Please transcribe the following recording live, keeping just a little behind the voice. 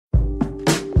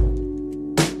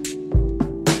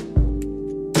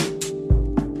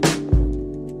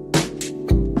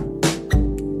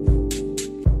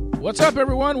What's up,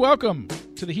 everyone? Welcome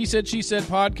to the He Said, She Said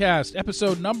podcast,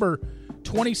 episode number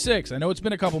 26. I know it's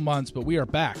been a couple months, but we are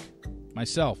back.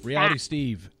 Myself, Reality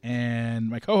Steve, and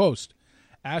my co-host,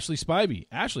 Ashley Spivey.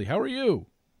 Ashley, how are you?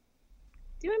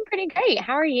 Doing pretty great.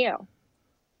 How are you?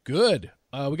 Good.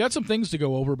 We got some things to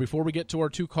go over before we get to our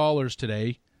two callers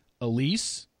today,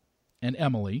 Elise and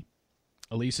Emily.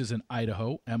 Elise is in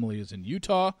Idaho. Emily is in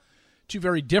Utah. Two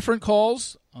very different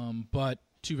calls, but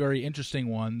two very interesting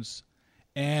ones.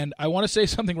 And I want to say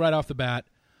something right off the bat.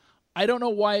 I don't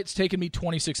know why it's taken me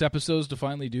 26 episodes to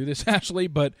finally do this, Ashley,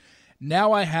 but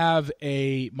now I have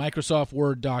a Microsoft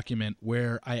Word document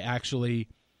where I actually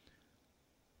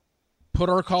put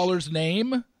our caller's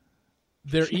name,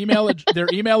 their email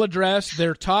address,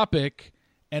 their topic,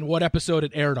 and what episode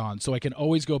it aired on, so I can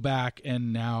always go back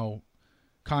and now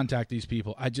contact these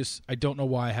people. I don't know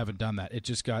why I haven't done that. It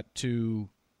just got too...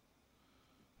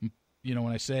 You know,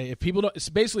 when I say, if people don't, it's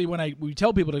basically when we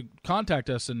tell people to contact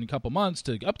us in a couple months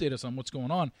to update us on what's going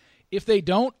on, if they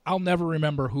don't, I'll never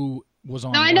remember who was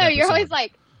on. No, I know. You're always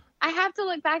like, I have to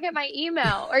look back at my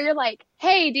email. Or you're like,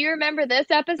 hey, do you remember this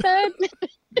episode?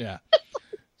 Yeah.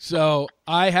 So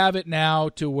I have it now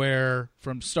to where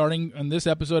from starting on this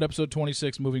episode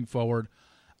 26, moving forward,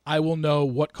 I will know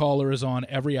what caller is on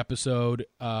every episode,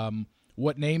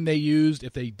 what name they used.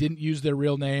 If they didn't use their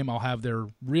real name, I'll have their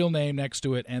real name next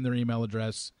to it and their email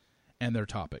address and their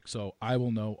topic. So I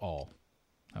will know all.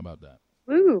 How about that?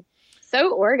 Ooh,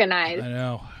 so organized. I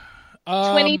know.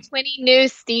 2020 new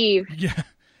Steve. Yeah.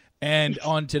 And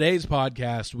on today's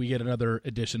podcast, we get another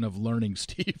edition of Learning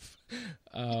Steve.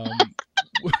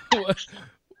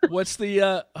 What's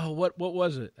the what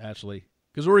was it, Ashley?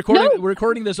 Because we're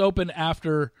recording this open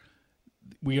after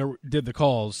we did the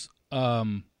calls.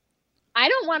 I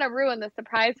don't want to ruin the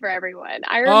surprise for everyone.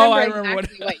 I remember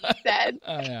exactly what you said.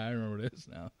 Oh, yeah, I remember this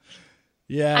now.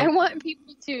 Yeah. I want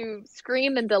people to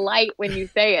scream in delight when you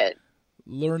say it.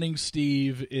 Learning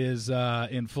Steve is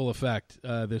in full effect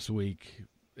this week,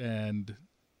 and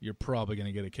you're probably going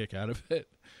to get a kick out of it.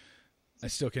 I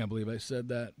still can't believe I said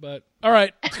that, but all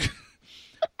right.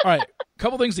 All right, a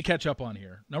couple things to catch up on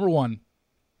here. Number one,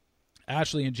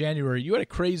 Ashley, in January, you had a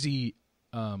crazy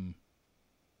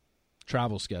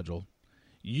travel schedule.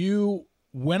 You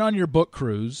went on your book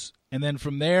cruise, and then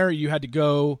from there you had to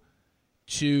go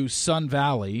to Sun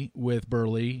Valley with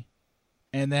Burley,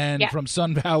 and then from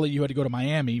Sun Valley you had to go to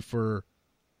Miami for,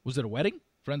 was it a wedding?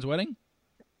 Friend's wedding?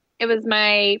 It was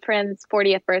my friend's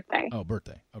 40th birthday. Oh,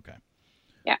 birthday. Okay.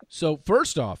 Yeah. So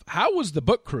first off, how was the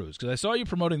book cruise? Because I saw you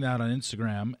promoting that on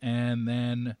Instagram, and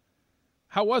then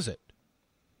how was it?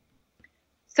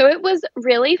 So it was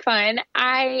really fun.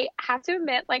 I have to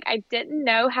admit, I didn't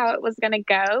know how it was going to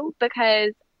go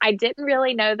because I didn't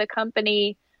really know the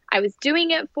company I was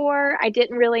doing it for. I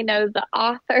didn't really know the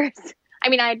authors. I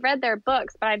mean, I had read their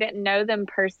books, but I didn't know them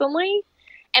personally.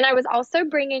 And I was also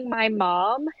bringing my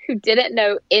mom, who didn't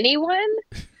know anyone.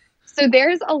 So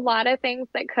there's a lot of things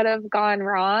that could have gone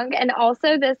wrong. And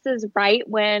also, this is right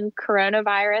when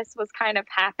coronavirus was kind of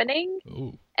happening.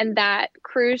 Ooh. And that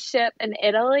cruise ship in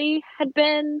Italy had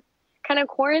been kind of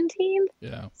quarantined.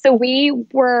 Yeah. So we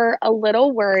were a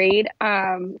little worried.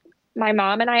 My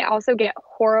mom and I also get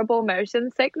horrible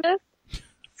motion sickness.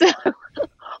 So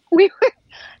we were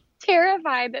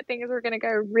terrified that things were going to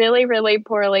go really, really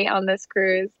poorly on this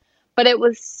cruise. But it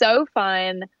was so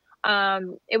fun.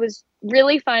 It was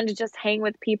really fun to just hang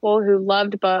with people who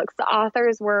loved books. The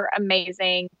authors were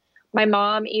amazing. My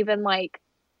mom even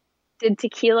did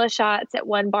tequila shots at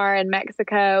one bar in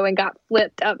Mexico and got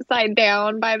flipped upside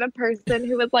down by the person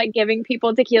who was giving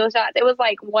people tequila shots. It was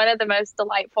one of the most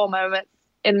delightful moments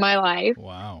in my life.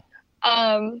 Wow.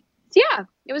 Yeah,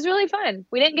 it was really fun.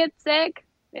 We didn't get sick.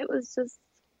 It was just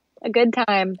a good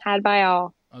time had by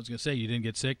all. I was going to say, you didn't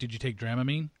get sick. Did you take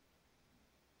Dramamine?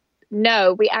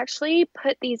 No, we actually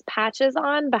put these patches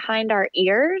on behind our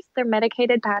ears. They're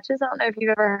medicated patches. I don't know if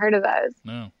you've ever heard of those.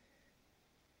 No.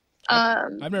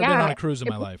 I've never been on a cruise in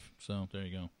my life, so there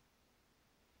you go.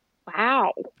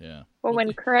 Wow. Yeah. Well,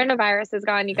 when coronavirus is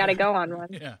gone, you got to go on one.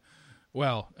 Yeah.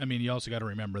 Well, I mean, you also got to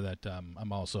remember that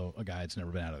I'm also a guy that's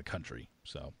never been out of the country,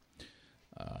 so.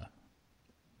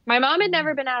 My mom had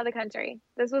never been out of the country.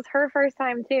 This was her first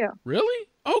time, too. Really?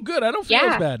 Oh, good. I don't feel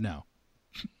as bad now.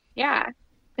 Yeah.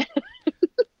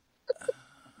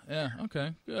 Yeah,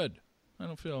 okay, good. I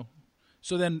don't feel...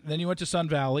 So then you went to Sun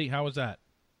Valley. How was that?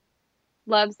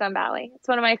 Love Sun Valley. It's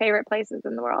one of my favorite places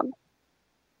in the world.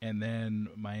 And then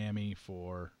Miami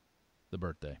for the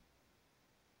birthday.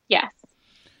 Yes.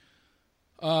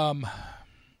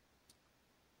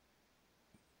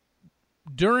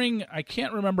 During, I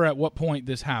can't remember at what point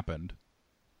this happened,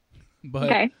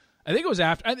 but I think it was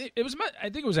after. I think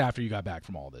it was after you got back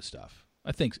from all this stuff.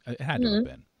 I think it had to have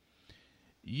been.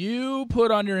 You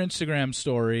put on your Instagram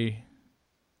story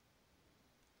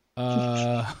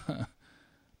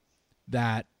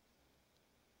that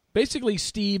basically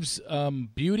Steve's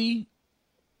beauty.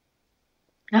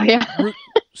 Oh yeah.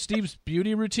 Steve's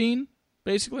beauty routine,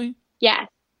 basically. Yes.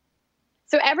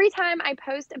 So every time I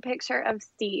post a picture of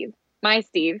Steve, my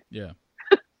Steve, yeah,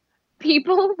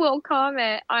 people will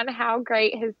comment on how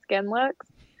great his skin looks,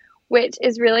 which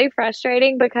is really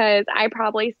frustrating because I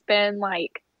probably spend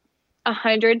like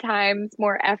 100 times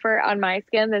more effort on my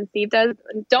skin than Steve does.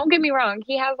 Don't get me wrong.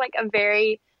 He has like a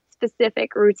very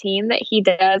specific routine that he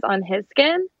does on his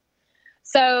skin.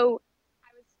 So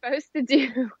I was supposed to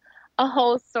do a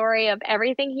whole story of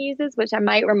everything he uses, which I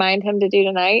might remind him to do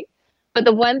tonight. But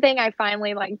the one thing I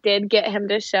finally did get him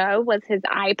to show was his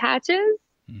eye patches,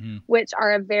 which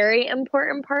are a very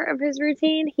important part of his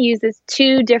routine. He uses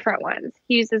 2 different ones.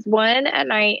 He uses one at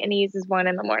night and he uses one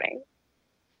in the morning.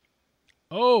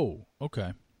 Oh,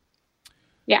 okay.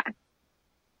 Yeah.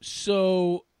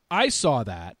 So I saw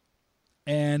that,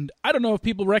 and I don't know if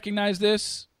people recognize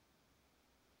this.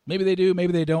 Maybe they do,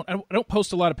 maybe they don't. I don't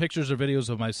post a lot of pictures or videos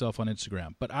of myself on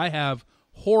Instagram, but I have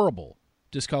horrible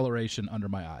discoloration under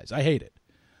my eyes. I hate it.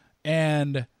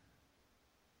 And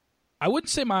I wouldn't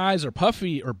say my eyes are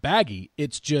puffy or baggy.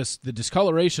 It's just the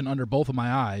discoloration under both of my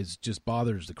eyes just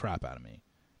bothers the crap out of me.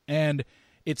 And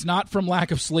it's not from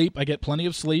lack of sleep. I get plenty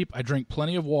of sleep. I drink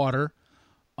plenty of water.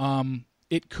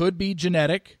 It could be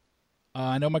genetic.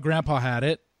 I know my grandpa had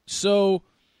it. So,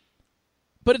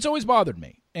 but it's always bothered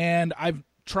me. And I've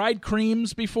tried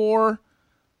creams before.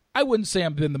 I wouldn't say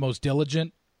I've been the most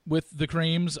diligent with the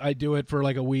creams. I do it for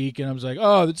like a week, and I was like,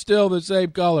 oh, it's still the same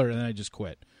color, and then I just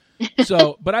quit.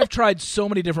 So, but I've tried so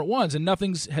many different ones, and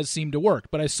nothing has seemed to work.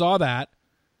 But I saw that,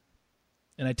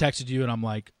 and I texted you, and I'm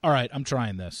like, all right, I'm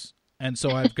trying this. And so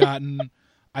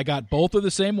I got both of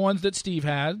the same ones that Steve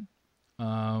had.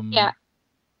 Yeah.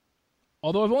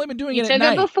 Although I've only been doing it at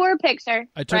night. You took a before picture,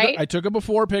 right? I took a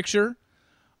before picture.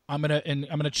 I'm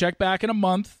gonna check back in a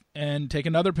month and take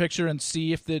another picture and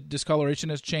see if the discoloration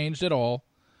has changed at all.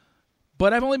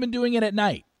 But I've only been doing it at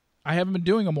night. I haven't been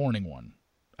doing a morning one.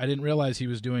 I didn't realize he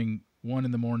was doing one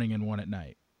in the morning and one at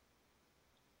night.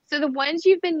 So the ones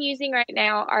you've been using right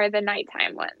now are the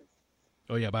nighttime ones.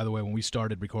 Oh, yeah, by the way, when we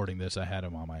started recording this, I had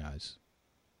them on my eyes.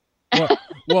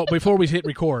 Well, before we hit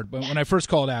record, but when I first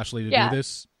called Ashley to do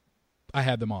this, I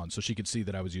had them on so she could see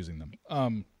that I was using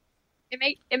them.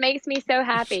 It makes me so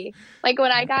happy. Like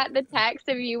when I got the text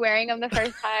of you wearing them the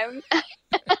first time,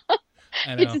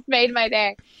 it just made my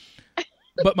day.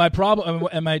 But my problem,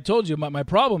 and I told you, my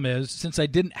problem is since I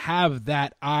didn't have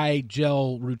that eye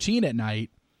gel routine at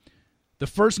night, the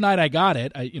first night I got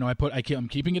it, I'm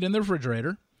keeping it in the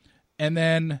refrigerator, and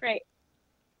then, right.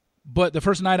 But the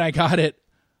first night I got it,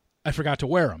 I forgot to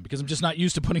wear them because I'm just not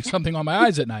used to putting something on my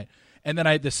eyes at night. And then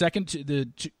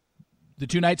the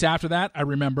 2 nights after that, I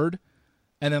remembered,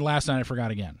 and then last night I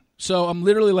forgot again. So I'm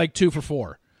literally like 2 for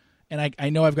 4. And I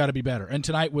know I've got to be better. And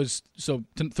tonight was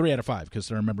 3 out of 5 because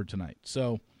I remembered tonight.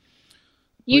 So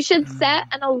you should set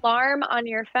an alarm on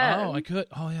your phone. Oh, I could.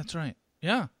 Oh, yeah, that's right.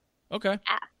 Yeah. Okay.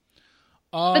 Yeah.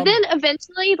 But then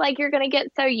eventually, you're going to get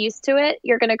so used to it,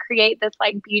 you're going to create this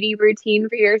beauty routine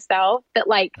for yourself that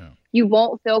you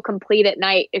won't feel complete at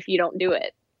night if you don't do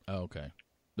it. Oh, okay.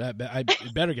 I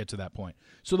better get to that point.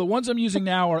 So the ones I'm using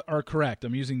now are correct.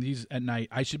 I'm using these at night.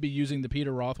 I should be using the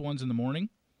Peter Roth ones in the morning.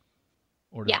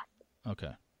 Yeah.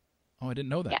 Okay. Oh, I didn't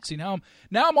know that. Yeah. See, now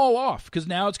I'm all off because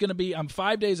now it's going to be I'm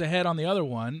 5 days ahead on the other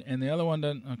one, and the other one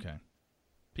doesn't. Okay.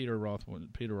 Peter Roth ones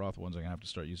I'm going to have to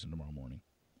start using tomorrow morning.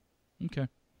 Okay.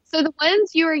 So the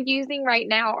ones you are using right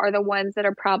now are the ones that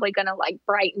are probably going to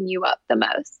brighten you up the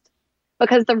most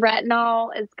because the retinol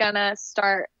is going to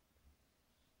start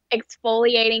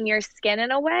exfoliating your skin in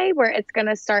a way where it's going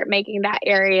to start making that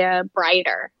area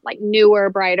brighter, newer,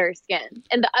 brighter skin.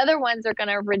 And the other ones are going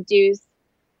to reduce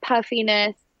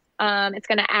puffiness. It's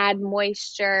going to add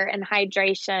moisture and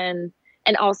hydration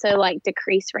and also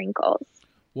decrease wrinkles.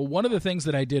 Well, one of the things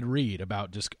that I did read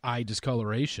about eye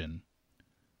discoloration,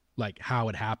 how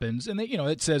it happens, and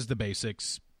it says the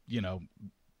basics,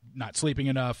 not sleeping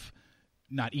enough,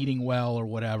 not eating well or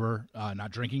whatever,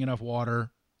 not drinking enough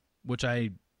water, which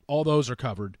all those are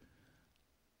covered.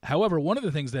 However, one of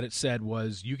the things that it said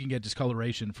was you can get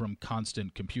discoloration from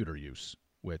constant computer use,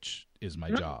 which is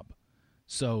my job.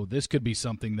 So this could be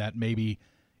something that maybe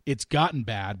it's gotten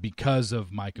bad because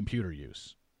of my computer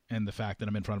use and the fact that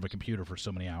I'm in front of a computer for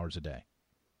so many hours a day.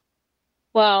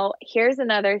 Well, here's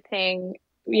another thing.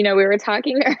 We were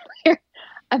talking earlier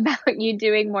about you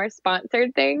doing more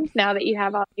sponsored things now that you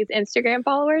have all these Instagram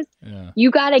followers. Yeah.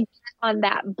 You got to get on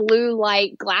that blue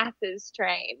light glasses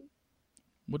train.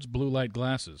 What's blue light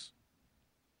glasses?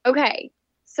 Okay,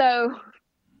 so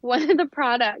one of the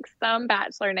products some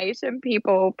Bachelor Nation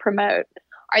people promote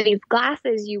are these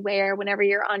glasses you wear whenever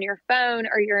you're on your phone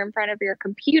or you're in front of your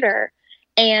computer,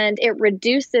 and it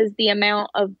reduces the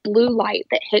amount of blue light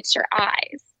that hits your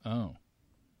eyes. Oh.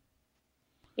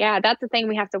 Yeah, that's the thing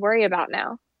we have to worry about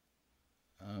now.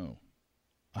 Oh.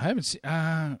 I haven't seen...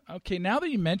 okay, now that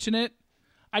you mention it,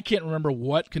 I can't remember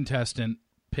what contestant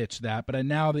pitched that, but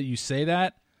now that you say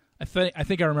that, I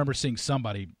think I remember seeing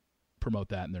somebody promote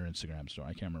that in their Instagram store.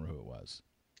 I can't remember who it was.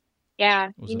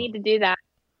 Yeah, you need to do that.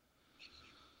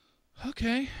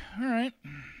 Okay, all right.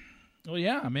 Well,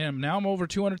 yeah, I mean, now I'm over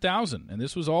 200,000, and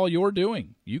this was all your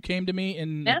doing. You came to me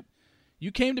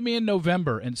in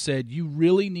November and said you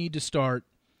really need to start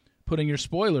putting your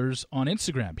spoilers on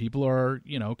Instagram. People are,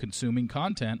 consuming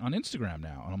content on Instagram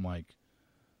now, and I'm like,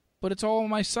 but it's all on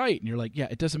my site, and you're like, yeah,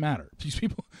 it doesn't matter. These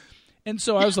people, and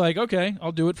so I was like, okay,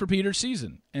 I'll do it for Peter's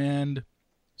season, and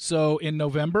so in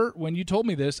November when you told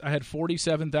me this, I had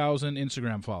 47,000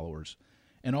 Instagram followers.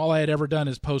 And all I had ever done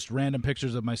is post random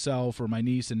pictures of myself or my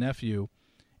niece and nephew.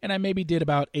 And I maybe did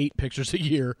about 8 pictures a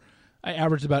year. I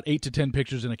averaged about 8 to 10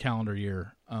 pictures in a calendar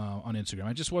year on Instagram.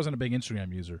 I just wasn't a big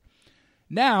Instagram user.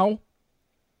 Now,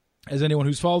 as anyone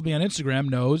who's followed me on Instagram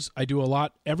knows, I do a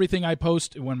lot. Everything I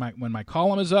post when my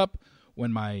column is up,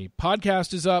 when my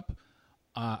podcast is up,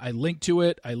 I link to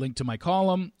it. I link to my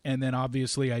column. And then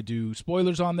obviously I do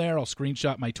spoilers on there. I'll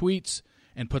screenshot my tweets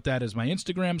and put that as my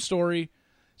Instagram story.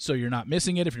 So you're not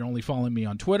missing it if you're only following me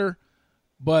on Twitter.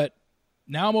 But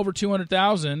now I'm over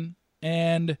 200,000,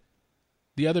 and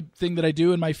the other thing that I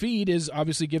do in my feed is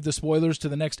obviously give the spoilers to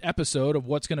the next episode of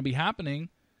what's going to be happening.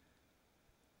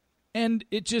 And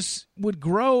it just would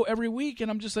grow every week, and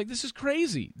I'm just like, this is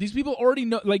crazy. These people already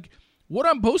know, like, what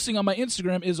I'm posting on my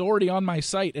Instagram is already on my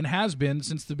site and has been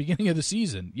since the beginning of the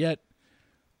season. Yet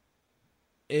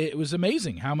it was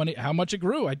amazing how much it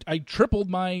grew. I tripled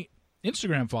my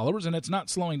Instagram followers, and it's not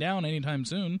slowing down anytime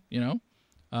soon,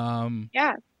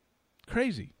 Yeah.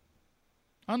 Crazy.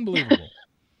 Unbelievable.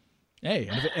 Hey,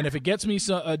 and if it gets me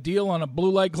a deal on a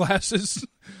blue light glasses,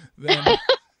 then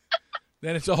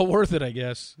it's all worth it, I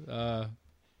guess. But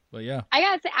yeah. I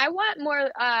gotta say, I want more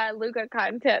Luca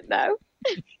content, though.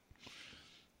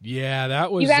 Yeah,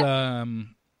 that was... and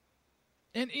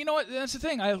you know what? That's the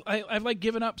thing. I've like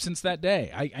given up since that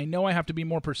day. I know I have to be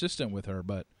more persistent with her,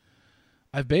 but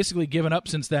I've basically given up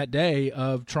since that day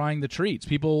of trying the treats.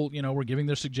 People, were giving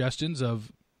their suggestions of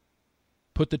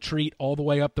put the treat all the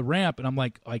way up the ramp, and I'm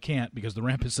like, I can't because the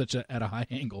ramp is at a high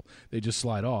angle. They just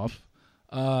slide off.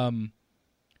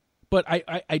 But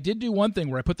I did do one thing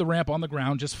where I put the ramp on the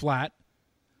ground just flat,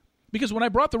 because when I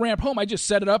brought the ramp home, I just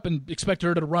set it up and expected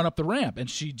her to run up the ramp, and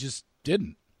she just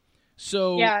didn't.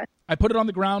 So yeah. I put it on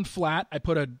the ground flat. I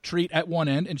put a treat at one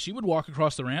end, and she would walk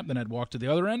across the ramp. Then I'd walk to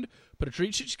the other end, put a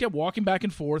treat. She just kept walking back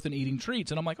and forth and eating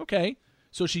treats. And I'm like, okay,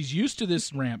 so she's used to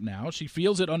this ramp now. She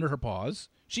feels it under her paws.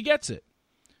 She gets it.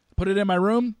 Put it in my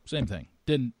room, same thing.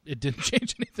 It didn't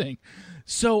change anything.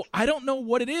 So I don't know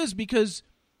what it is, because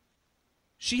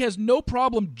she has no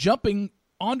problem jumping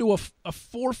onto a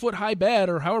 4-foot high bed,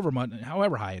 or however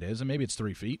high it is, and maybe it's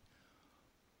 3 feet.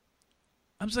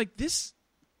 I was like, this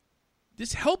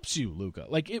helps you, Luca.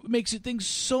 Like, it makes things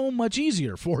so much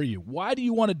easier for you. Why do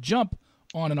you want to jump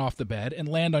on and off the bed and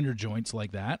land on your joints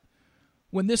like that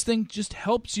when this thing just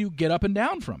helps you get up and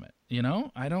down from it?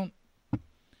 I don't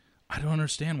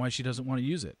understand why she doesn't want to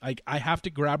use it. I have to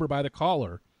grab her by the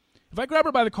collar. If I grab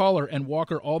her by the collar and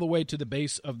walk her all the way to the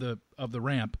base of the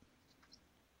ramp,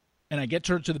 and I get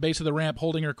her to the base of the ramp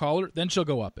holding her collar, then she'll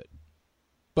go up it.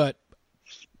 But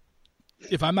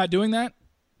if I'm not doing that,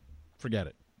 forget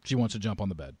it. She wants to jump on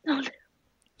the bed.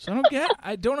 So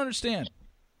I don't understand.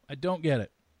 I don't get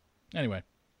it. Anyway.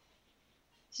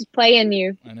 She's playing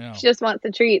you. I know. She just wants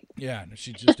a treat. Yeah,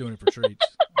 she's just doing it for treats.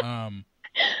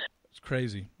 It's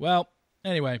crazy. Well,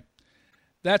 anyway,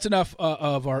 that's enough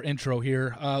of our intro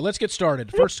here. Let's get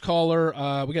started. First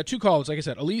caller, we got 2 callers. Like I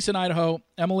said, Elise in Idaho.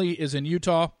 Emily is in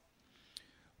Utah.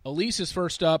 Elise is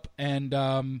first up, and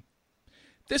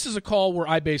this is a call where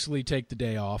I basically take the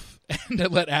day off and I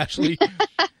let Ashley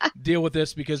deal with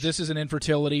this, because this is an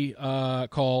infertility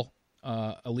call.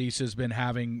 Elise has been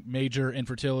having major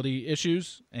infertility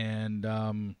issues,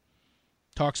 and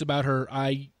talks about her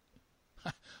I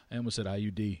almost said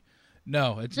IUD.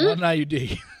 No, it's not an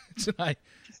IUD. It's an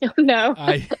No.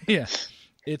 Yeah,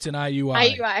 it's an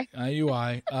IUI.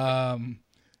 IUI.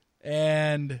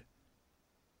 And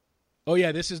Oh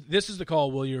yeah, this is the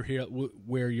call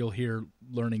where you'll hear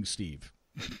Learning Steve.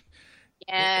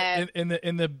 Yeah. In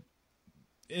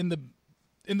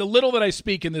the little that I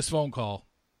speak in this phone call,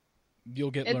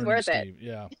 you'll get It's Learning worth Steve. it.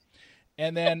 Yeah.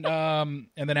 And then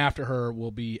after her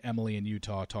will be Emily in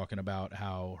Utah talking about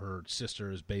how her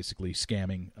sister is basically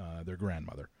scamming their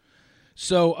grandmother.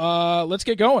 So let's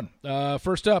get going.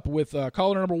 First up with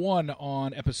caller number 1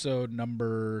 on episode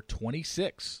number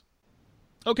 26.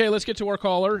 Okay, let's get to our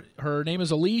caller. Her name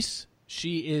is Elise.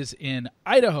 She is in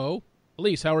Idaho.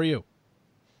 Elise, how are you?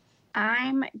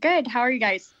 I'm good. How are you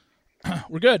guys?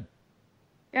 We're good.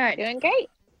 Good. Doing great.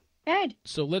 Good.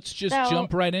 So let's just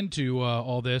jump right into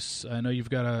all this. I know you've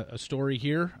got a story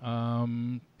here.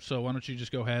 So why don't you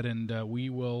just go ahead and we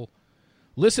will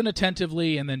listen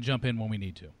attentively and then jump in when we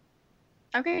need to.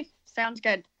 Okay, sounds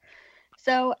good.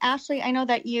 So, Ashley, I know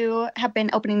that you have been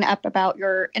opening up about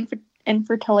your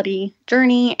infertility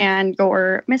journey and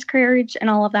your miscarriage and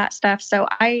all of that stuff. So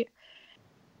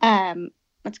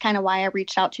that's kind of why I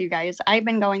reached out to you guys. I've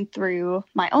been going through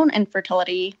my own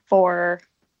infertility for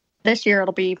this year.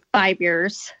 It'll be 5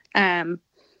 years. And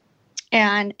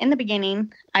in the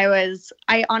beginning, I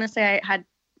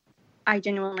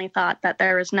genuinely thought that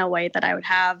there was no way that I would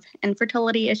have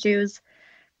infertility issues.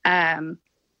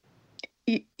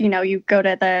 You go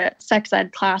to the sex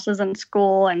ed classes in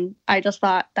school, and I just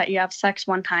thought that you have sex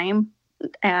one time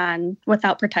and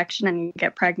without protection and you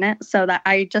get pregnant. So that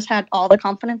I just had all the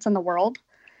confidence in the world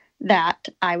that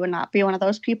I would not be one of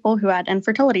those people who had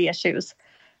infertility issues.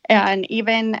 And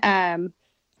even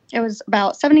it was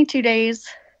about 72 days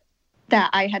that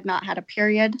I had not had a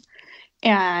period.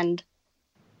 And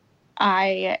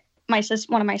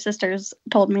one of my sisters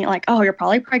told me, like, oh, you're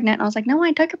probably pregnant. And I was like, no,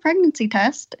 I took a pregnancy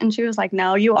test. And she was like,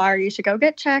 no, you are. You should go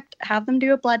get checked, have them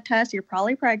do a blood test. You're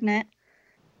probably pregnant.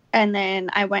 And then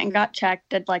I went and got checked,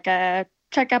 did like a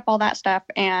checkup, all that stuff.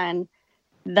 And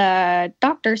the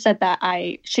doctor said that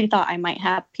she thought I might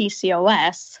have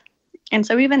PCOS. And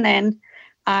so even then,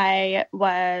 I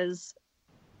was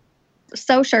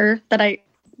so sure that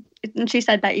and she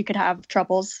said that you could have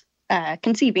troubles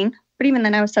conceiving. But even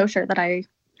then, I was so sure that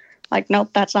nope,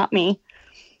 that's not me.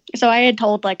 So I had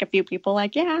told like a few people,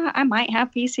 like, yeah, I might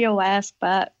have PCOS,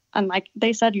 but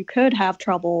they said you could have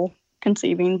trouble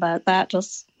conceiving, but that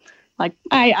just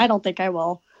I don't think I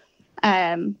will.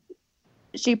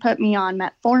 She put me on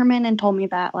metformin and told me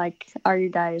that, like, are you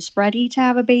guys ready to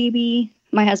have a baby?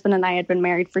 My husband and I had been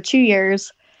married for 2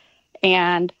 years,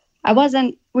 and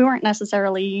we weren't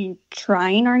necessarily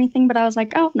trying or anything, but I was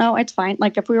like, oh, no, it's fine.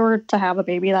 Like, if we were to have a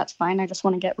baby, that's fine. I just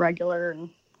want to get regular and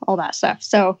all that stuff.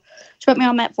 So she put me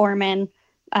on metformin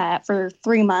for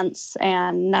 3 months,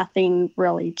 and nothing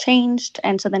really changed.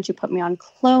 And so then she put me on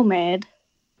Clomid,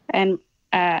 and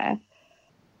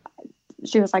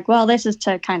she was like, well, this is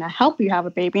to kind of help you have a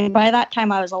baby. And by that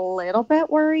time, I was a little bit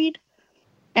worried.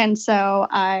 And so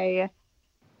I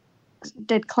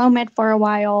did Clomid for a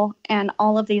while, and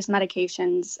all of these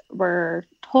medications were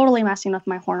totally messing with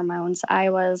my hormones. I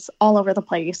was all over the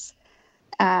place.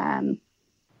 Then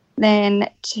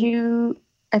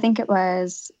I think it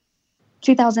was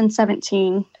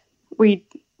 2017,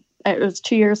 it was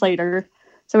 2 years later,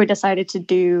 so we decided to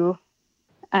do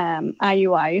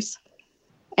IUIs.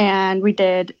 And we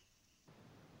did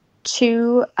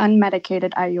 2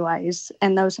 unmedicated IUIs,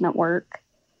 and those didn't work.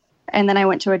 And then I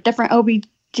went to a different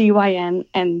OB/GYN,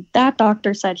 and that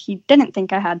doctor said he didn't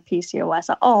think I had PCOS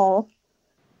at all,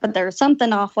 but there was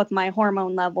something off with my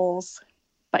hormone levels,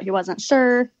 but he wasn't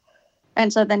sure.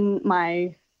 And so then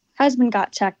my husband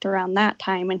got checked around that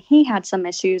time, and he had some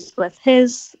issues with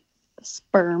his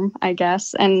sperm, I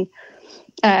guess. And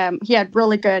he had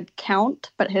really good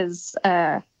count, but his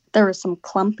there was some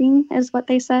clumping, is what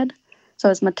they said. So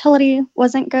his motility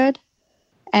wasn't good.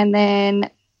 And then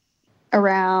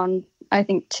around, I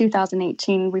think,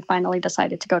 2018, we finally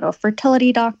decided to go to a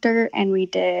fertility doctor, and we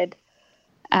did,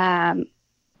 I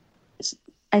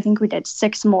think we did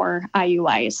 6 more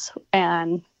IUIs,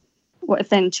 and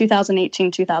within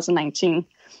 2018, 2019,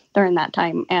 during that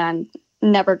time, and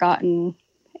never gotten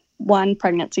one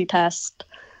pregnancy test,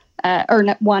 or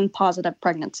one positive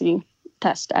pregnancy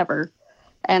test ever.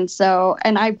 And so,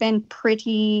 and I've been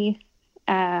pretty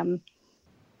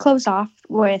closed off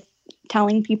with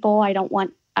telling people.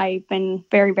 I've been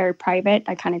very, very private.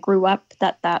 I kind of grew up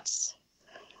that's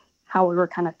how we were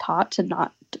kind of taught, to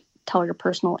not tell your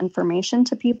personal information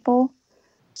to people.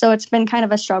 So it's been kind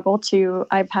of a struggle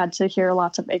I've had to hear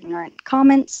lots of ignorant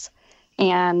comments,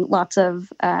 and lots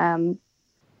of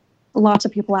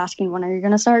people asking, when are you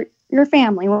going to start your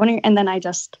family? And then I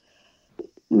just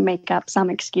make up some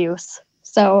excuse.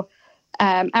 So,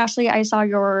 Ashley, I saw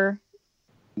your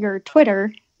your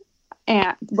Twitter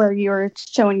and where you're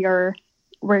showing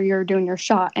where you're doing your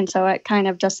shot. And so it kind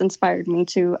of just inspired me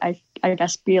to, I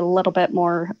guess, be a little bit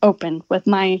more open with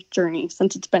my journey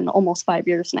since it's been almost 5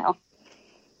 years now.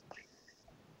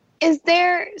 Is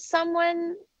there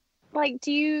someone, like,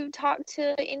 do you talk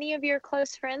to any of your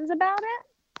close friends about it?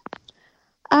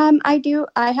 I do.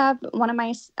 I have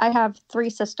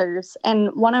three sisters, and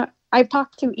I've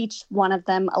talked to each one of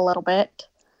them a little bit.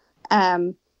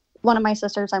 One of my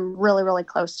sisters I'm really, really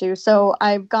close to. So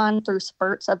I've gone through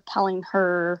spurts of telling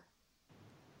her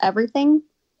everything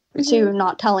to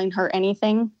not telling her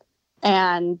anything.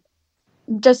 And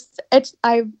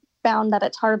I found that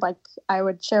it's hard. Like, I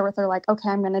would share with her, like, okay,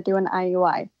 I'm going to do an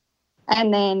IUI.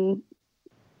 And then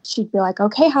she'd be like,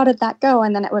 okay, how did that go?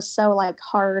 And then it was so, like,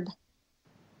 hard.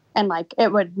 And, like,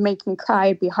 it would make me cry.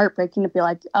 It'd be heartbreaking to be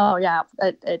like, oh, yeah,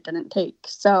 it didn't take.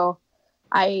 So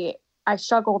I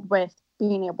struggled with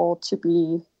being able to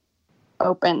be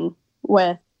open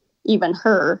with even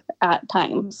her at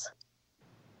times.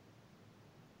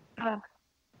 Oh.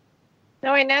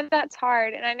 No, I know that's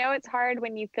hard. And I know it's hard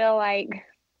when you feel like,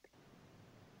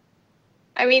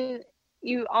 I mean,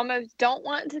 you almost don't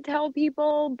want to tell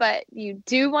people, but you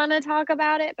do want to talk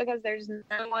about it because there's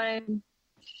no one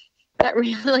that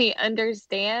really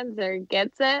understands or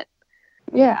gets it.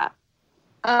 Yeah.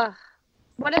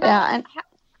 What about, yeah, and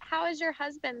how is your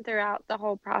husband throughout the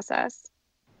whole process?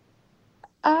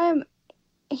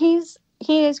 He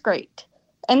is great.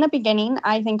 In the beginning,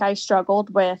 I think I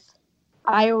struggled with,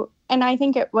 I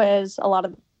think it was a lot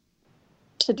of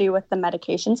to do with the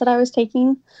medications that I was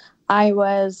taking. I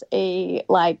was a,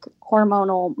 like,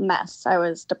 hormonal mess. I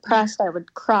was depressed. I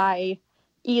would cry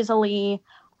easily.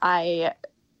 I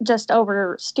just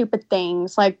over stupid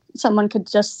things. Like, someone could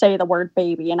just say the word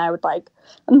baby and I would, like,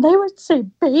 and they would say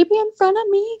baby in front of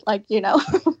me, like, you know.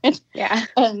 Yeah.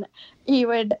 And he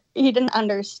didn't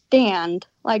understand,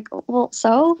 like, well,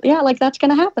 so yeah, like, that's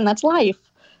gonna happen, that's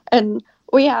life. And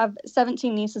we have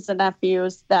 17 nieces and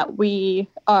nephews that we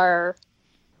are,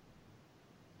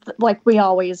 like, we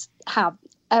always have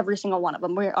every single one of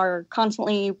them. We are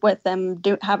constantly with them,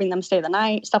 having them stay the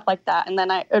night, stuff like that. And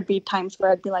then it would be times where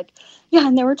I'd be like, yeah,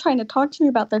 and they were trying to talk to me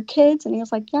about their kids. And he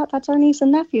was like, yeah, that's our niece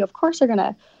and nephew. Of course they're going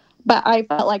to. But I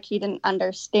felt like he didn't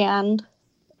understand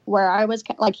where I was,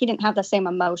 like, he didn't have the same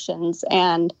emotions.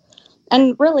 And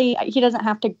really, he doesn't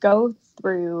have to go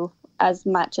through as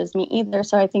much as me either.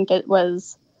 So I think it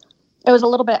was a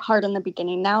little bit hard in the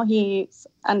beginning. Now he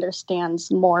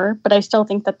understands more, but I still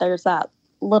think that there's that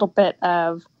little bit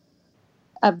of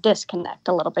disconnect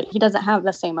a little bit. He doesn't have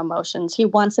the same emotions. He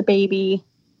wants a baby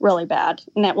really bad,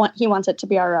 and he wants it to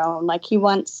be our own. Like, he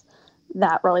wants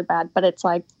that really bad, but it's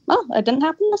like, oh, it didn't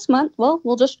happen this month. Well,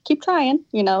 we'll just keep trying,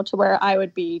 you know, to where I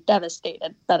would be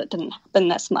devastated that it didn't happen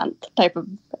this month type of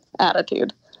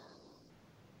attitude.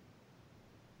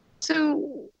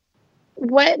 So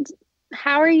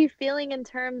how are you feeling in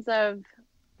terms of,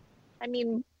 I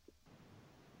mean,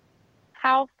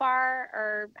 how far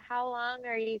or how long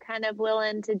are you kind of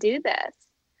willing to do this?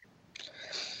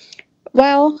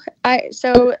 Well,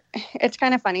 so it's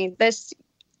kind of funny. I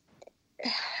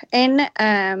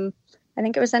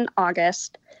think it was in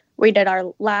August, we did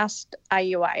our last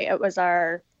IUI. It was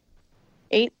our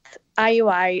 8th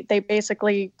IUI. They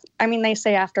basically, I mean, they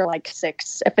say after like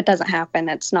 6, if it doesn't happen,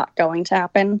 it's not going to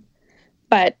happen.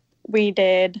 But we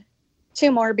did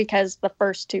 2 more because the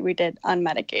first 2 we did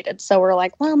unmedicated. So we're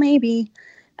like, well, maybe.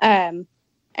 And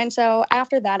so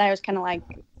after that, I was kind of like,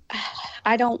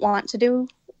 I don't want to do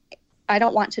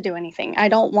anything. I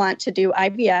don't want to do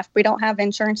IVF. We don't have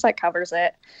insurance that covers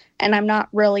it. And I'm not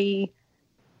really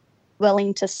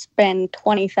willing to spend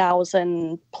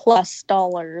 $20,000 plus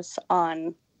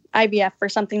on IVF for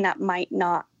something that might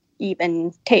not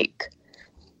even take.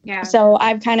 Yeah. So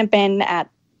I've kind of been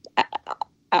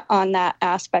on that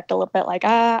aspect a little bit, like,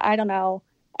 I don't know.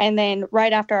 And then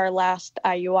right after our last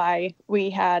IUI, we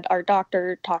had our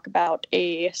doctor talk about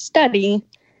a study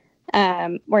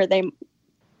where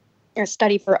a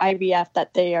study for IVF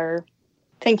that they are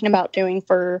thinking about doing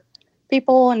for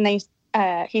people. And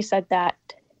he said that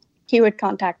he would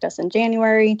contact us in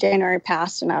January. January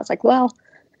passed, and I was like,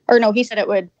 he said it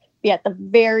would be at the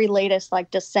very latest,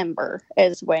 like December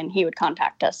is when he would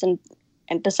contact us. And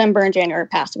December and January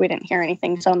passed, we didn't hear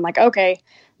anything. So I'm like, okay,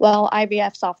 well,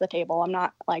 IVF's off the table. I'm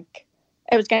not, like,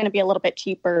 it was going to be a little bit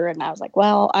cheaper. And I was like,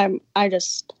 well, I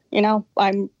want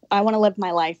to live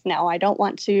my life now. I don't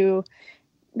want to,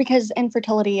 because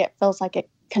infertility, it feels like it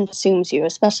consumes you,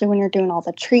 especially when you're doing all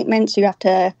the treatments. You have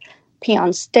to pee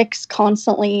on sticks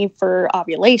constantly for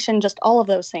ovulation, just all of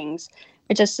those things.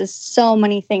 It just is so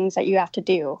many things that you have to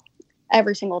do.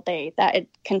 every single day that it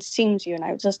consumes you. And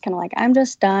I was just kind of like, I'm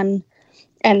just done.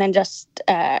 And then just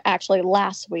actually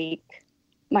last week,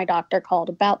 my doctor called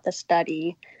about the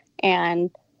study and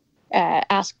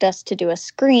asked us to do a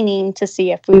screening to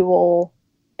see if we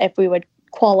would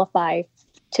qualify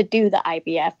to do the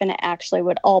IVF, and it actually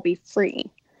would all be free.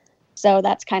 So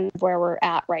that's kind of where we're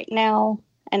at right now.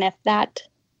 And if that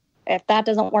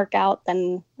doesn't work out,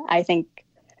 then I think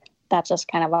that's just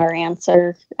kind of our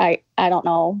answer. I don't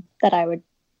know that I would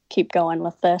keep going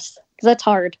with this because it's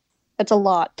hard. It's a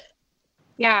lot.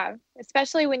 Yeah,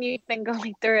 especially when you've been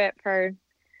going through it for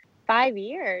 5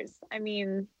 years. I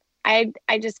mean, I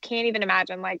just can't even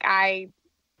imagine. Like I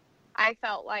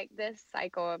felt like this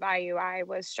cycle of IUI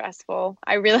was stressful.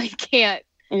 I really can't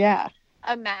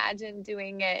imagine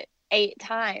doing it 8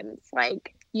 times.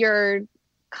 Like you're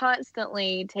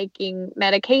constantly taking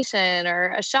medication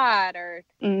or a shot or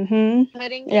putting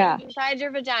things inside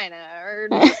your vagina or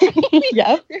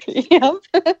yep.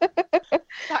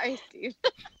 Sorry, Steve.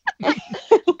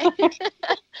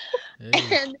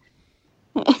 And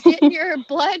getting your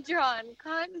blood drawn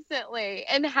constantly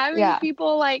and having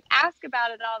people like ask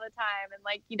about it all the time, and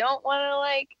like you don't want to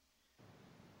like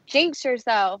jinx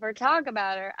yourself or talk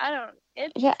about it.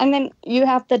 And then you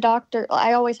have the doctor.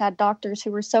 I always had doctors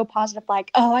who were so positive,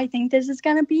 like, oh, I think this is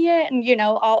gonna be it, and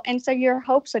and so your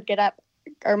hopes would get up,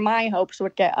 or my hopes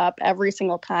would get up every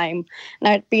single time, and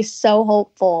I'd be so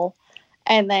hopeful,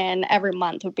 and then every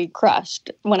month would be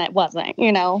crushed when it wasn't,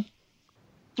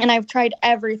 And I've tried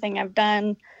everything. I've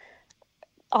done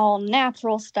all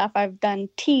natural stuff. I've done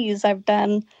teas. I've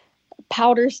done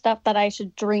powder stuff that I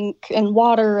should drink and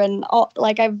water and all.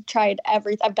 Like I've tried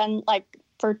everything. I've done like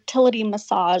fertility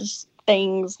massage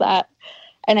things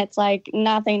and it's like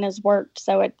nothing has worked.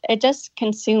 So it just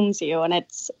consumes you, and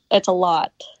it's a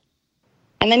lot.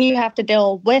 And then you have to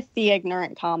deal with the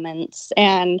ignorant comments.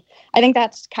 And I think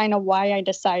that's kind of why I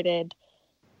decided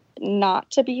not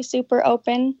to be super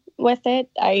open with it.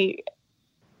 I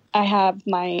have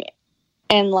my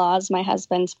in-laws, my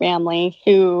husband's family,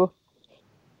 who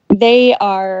they're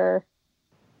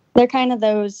kind of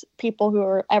those people who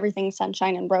are everything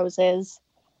sunshine and roses.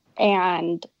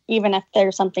 And even if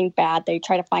there's something bad, they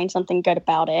try to find something good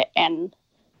about it. And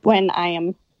when I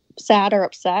am sad or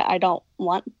upset, I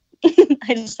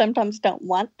just sometimes don't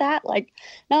want that. Like,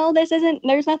 no, there's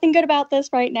nothing good about this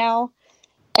right now.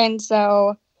 And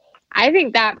so I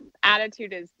think that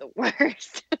attitude is the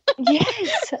worst.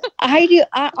 Yes, I do.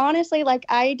 Honestly, like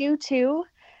I do too.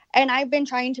 And I've been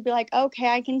trying to be like, okay,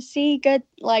 I can see good.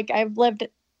 Like I've lived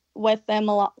with them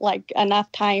a lot, like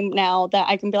enough time now that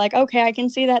I can be like, okay, I can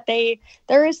see that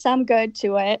there is some good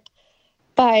to it.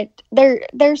 But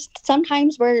there's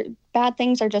sometimes where bad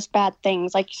things are just bad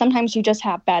things. Like sometimes you just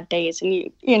have bad days, and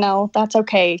that's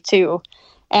okay too.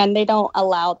 And they don't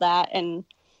allow that. And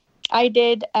I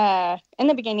did in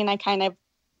the beginning, I kind of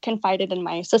confided in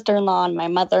my sister-in-law and my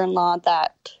mother-in-law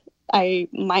that I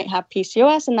might have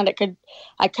PCOS and that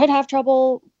I could have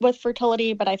trouble with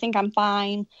fertility, but I think I'm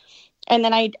fine. And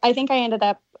then I think I ended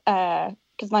up,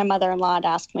 because my mother-in-law had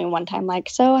asked me one time, like,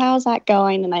 so how's that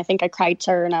going? And I think I cried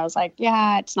to her, and I was like,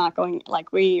 yeah, it's not going,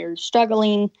 like, we are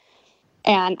struggling.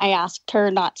 And I asked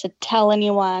her not to tell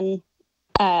anyone,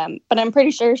 but I'm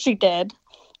pretty sure she did,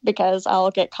 because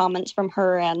I'll get comments from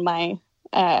her and my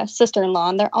sister-in-law,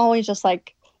 and they're always just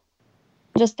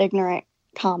ignorant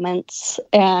comments,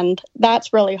 and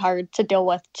that's really hard to deal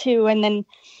with too. And then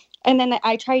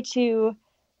I try to,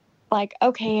 like,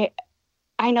 okay,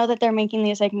 I know that they're making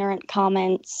these ignorant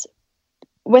comments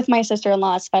with my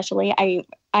sister-in-law, especially.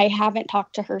 I haven't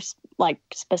talked to her like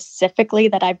specifically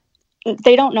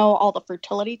they don't know all the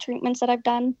fertility treatments that I've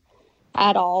done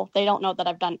at all. They don't know that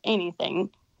I've done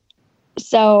anything.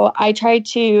 So I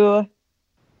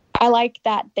like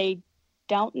that they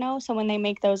don't know. So when they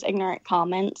make those ignorant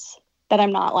comments, that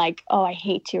I'm not like, oh, I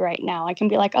hate you right now. I can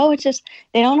be like, oh, it's just,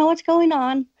 they don't know what's going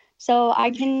on. So I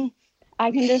can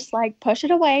just like push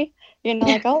it away,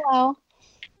 like, oh, well.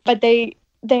 But they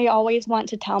always want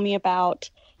to tell me about,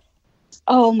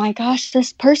 oh my gosh,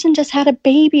 this person just had a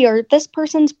baby, or this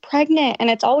person's pregnant. And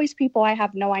it's always people I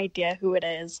have no idea who it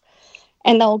is.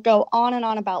 And they'll go on and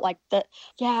on about like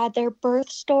their birth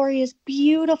story is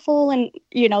beautiful. And,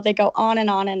 they go on. And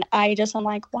I'm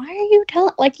like, why are you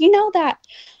telling, like, that,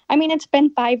 I mean, it's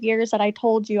been 5 years that I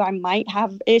told you I might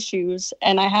have issues,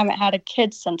 and I haven't had a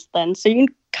kid since then. So you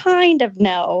kind of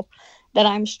know that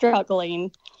I'm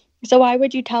struggling. So why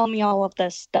would you tell me all of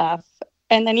this stuff?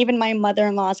 And then even my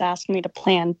mother-in-law's asked me to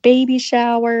plan baby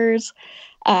showers.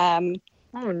 Oh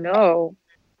no.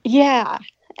 Yeah.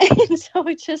 And so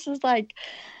it just is like,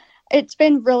 it's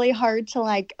been really hard to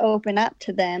like open up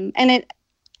to them. And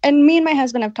and me and my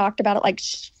husband have talked about it, like,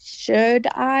 should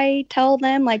I tell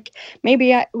them? Like,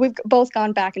 maybe we've both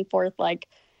gone back and forth, like,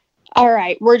 all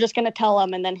right, we're just going to tell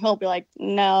him. And then he'll be like,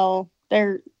 no,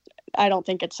 I don't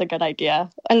think it's a good idea.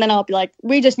 And then I'll be like,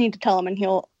 we just need to tell him, and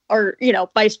he'll, or,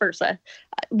 vice versa.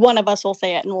 One of us will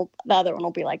say it, and the other one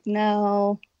will be like,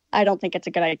 no, I don't think it's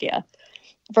a good idea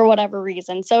for whatever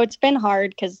reason. So it's been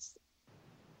hard because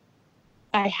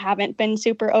I haven't been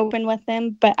super open with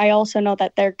them, but I also know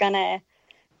that they're going to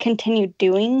continue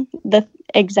doing the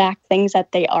exact things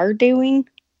that they are doing,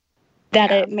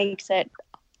 that it makes it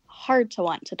hard to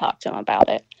want to talk to them about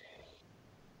it.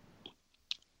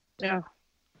 Yeah.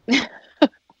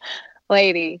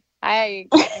 Lady, I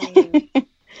mean,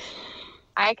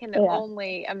 I can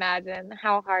only imagine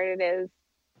how hard it is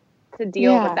to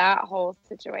deal with that whole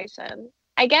situation.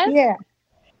 I guess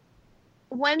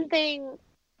one thing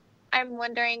I'm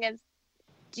wondering is,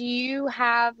 do you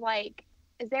have, like,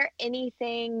 is there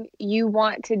anything you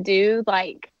want to do?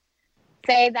 Like,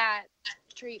 say that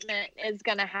treatment is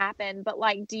going to happen, but,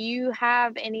 like, do you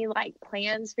have any, like,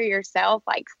 plans for yourself?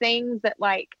 Like, things that,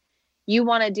 like, you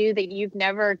want to do that you've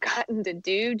never gotten to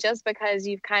do just because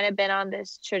you've kind of been on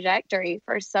this trajectory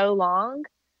for so long?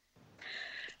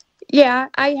 Yeah,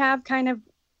 I've gotten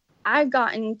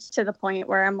to the point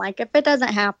where I'm like, if it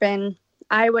doesn't happen,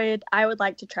 I would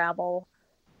like to travel.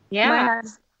 Yeah.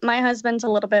 My husband's a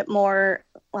little bit more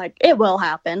like, it will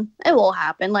happen. It will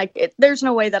happen. Like, there's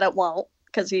no way that it won't,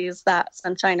 because he's that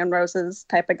sunshine and roses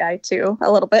type of guy too,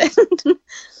 a little bit.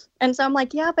 And so I'm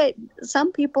like, yeah, but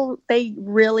some people, they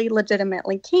really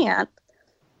legitimately can't.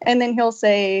 And then he'll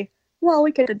say, well,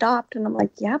 we could adopt. And I'm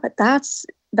like, yeah, but that's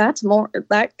more,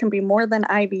 that can be more than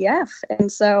IVF.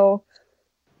 And so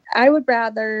I would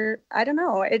rather, I don't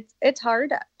know, it's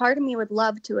hard. Part of me would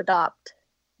love to adopt,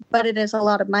 but it is a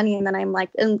lot of money. And then I'm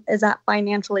like, is that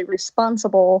financially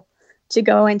responsible to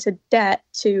go into debt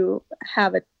to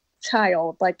have a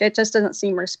child? Like, it just doesn't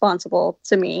seem responsible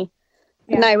to me.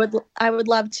 Yeah. And I would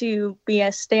love to be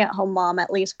a stay-at-home mom,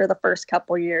 at least for the first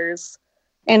couple years.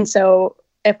 And so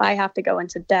if I have to go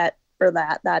into debt for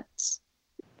that, that's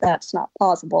not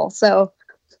possible. So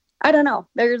I don't know.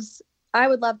 I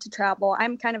would love to travel.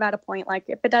 I'm kind of at a point, like,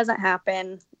 if it doesn't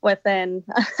happen within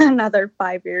another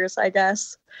 5 years, I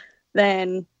guess,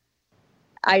 then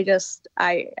at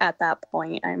that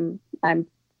point, I'm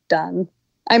done.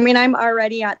 I mean, I'm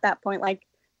already at that point, like,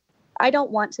 I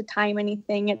don't want to time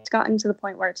anything. It's gotten to the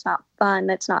point where it's not fun.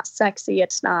 It's not sexy.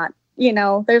 It's not,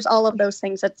 there's all of those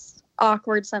things. It's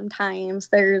awkward sometimes.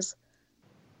 There's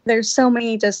so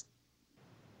many just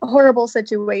horrible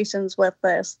situations with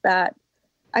this that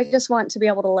I just want to be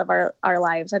able to live our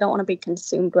lives. I don't want to be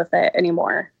consumed with it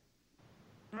anymore.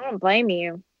 I don't blame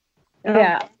you.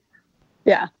 Yeah.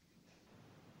 Yeah.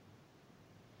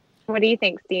 What do you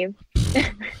think, Steve?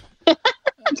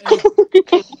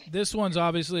 This one's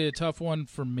obviously a tough one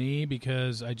for me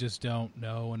because I just don't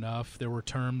know enough. There were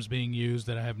terms being used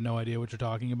that I have no idea what you're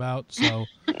talking about, so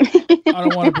I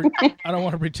don't want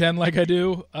to pretend like I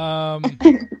do.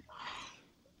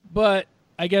 But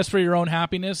I guess for your own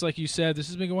happiness, like you said, this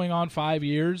has been going on 5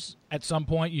 years. At some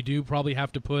point, you do probably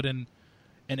have to put an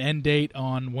end date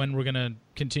on when we're going to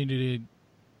continue to,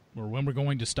 or when we're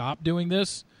going to stop doing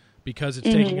this, because it's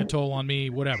taking a toll on me,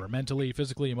 whatever, mentally,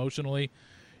 physically, emotionally.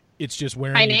 It's just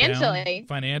wearing you down.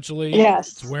 Financially.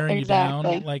 Yes, it's wearing you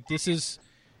down. Like,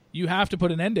 you have to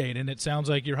put an end date, and it sounds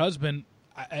like your husband,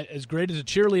 as great as a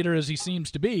cheerleader as he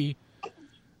seems to be,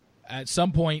 at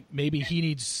some point, maybe he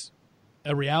needs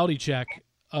a reality check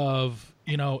of,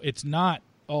 it's not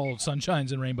all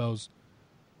sunshines and rainbows,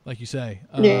 like you say.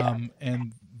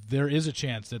 And there is a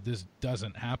chance that this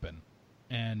doesn't happen.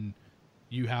 And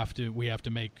we have to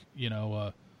make,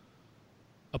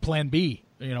 a plan B.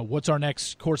 What's our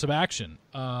next course of action?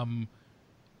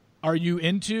 Are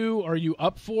you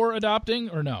up for adopting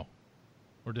or no?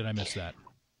 Or did I miss that?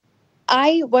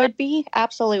 I would be,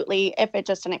 absolutely, if it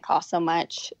just didn't cost so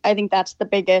much. I think that's the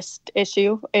biggest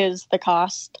issue, is the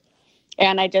cost.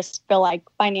 And I just feel like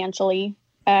financially,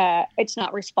 it's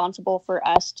not responsible for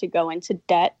us to go into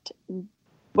debt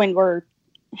when we're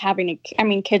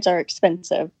kids are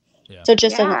expensive. Yeah. So it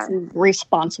just doesn't seem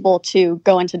responsible to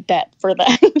go into debt for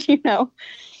that,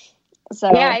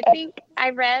 So yeah, I think I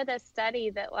read a study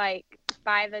that, like,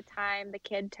 by the time the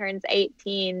kid turns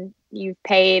 18, you've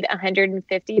paid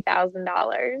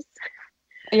 $150,000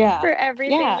 for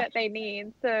everything that they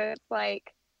need. So it's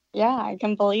like, yeah, I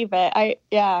can believe it.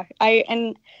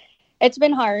 And it's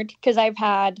been hard because I've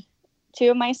had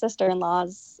 2 of my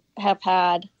sister-in-laws have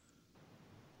had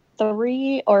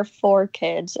 3 or 4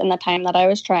 kids in the time that I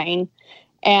was trying.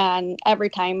 And every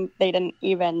time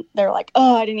they're like,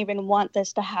 oh, I didn't even want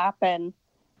this to happen.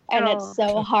 And it's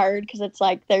so hard because it's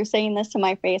like they're saying this to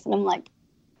my face and I'm like,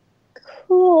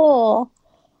 cool.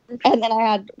 And then I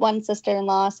had one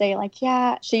sister-in-law say like,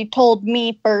 yeah, she told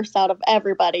me first out of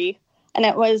everybody. And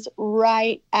it was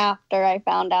right after I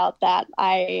found out that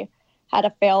I had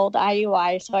a failed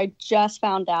IUI. So I just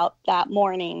found out that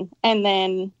morning. And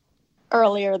then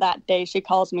earlier that day, she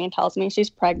calls me and tells me she's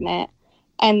pregnant.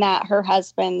 And that her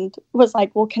husband was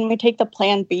like, well, can we take the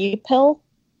Plan B pill?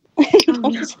 Oh,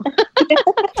 no.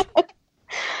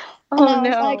 And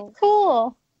I was like,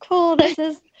 cool.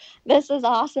 This is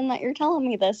awesome that you're telling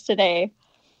me this today.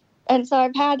 And so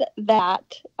I've had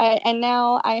that. And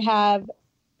now I have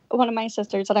one of my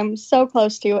sisters that I'm so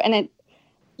close to. And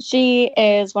she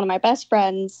is one of my best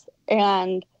friends.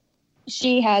 And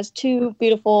she has 2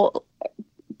 beautiful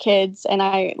kids. And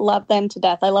I love them to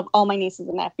death. I love all my nieces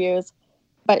and nephews.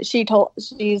 But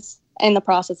she's in the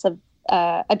process of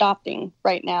adopting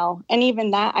right now. And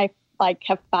even that I like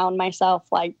have found myself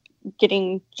like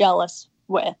getting jealous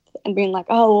with and being like,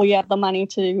 oh, well, you have the money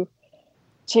to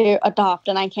adopt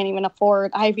and I can't even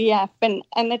afford IVF. And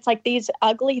it's like these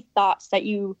ugly thoughts that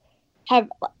you have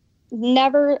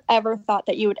never, ever thought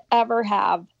that you would ever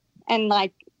have. And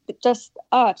like, it's just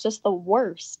the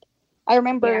worst. I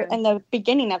remember in the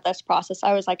beginning of this process,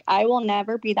 I was like, I will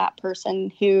never be that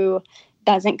person who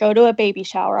doesn't go to a baby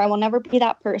shower. I will never be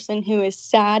that person who is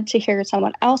sad to hear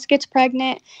someone else gets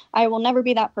pregnant. I will never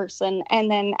be that person.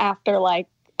 And then after like,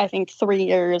 I think 3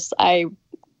 years, I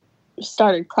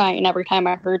started crying every time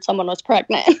I heard someone was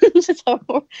pregnant.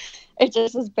 So it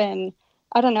just has been,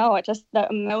 I don't know, the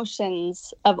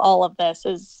emotions of all of this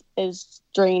is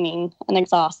draining and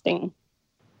exhausting.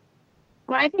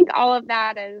 Well, I think all of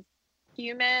that is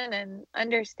human and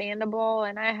understandable.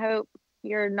 And I hope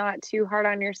you're not too hard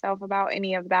on yourself about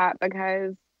any of that,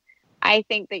 because I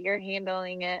think that you're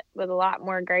handling it with a lot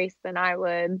more grace than I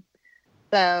would.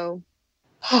 So,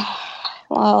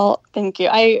 well, thank you.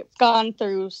 I've gone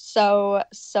through so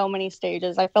many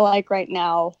stages. I feel like right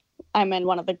now I'm in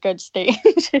one of the good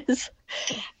stages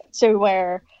to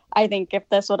where I think if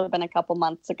this would have been a couple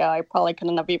months ago, I probably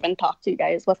couldn't have even talked to you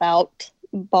guys without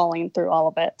bawling through all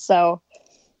of it. So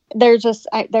there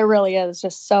really is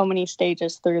just so many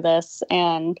stages through this,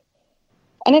 and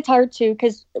it's hard too,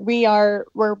 because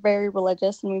we're very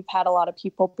religious, and we've had a lot of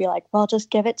people be like, well, just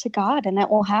give it to God and it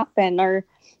will happen, or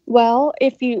well,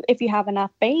 if you have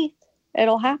enough faith,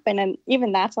 it'll happen. And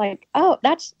even that's like, oh,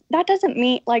 that doesn't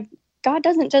mean like God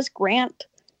doesn't just grant.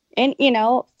 And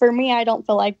for me, I don't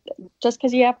feel like just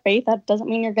because you have faith, that doesn't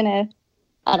mean you're gonna,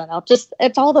 I don't know, just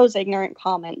it's all those ignorant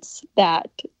comments that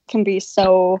can be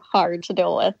so hard to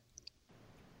deal with.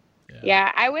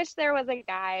 Yeah, I wish there was a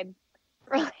guide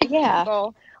for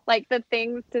people, like the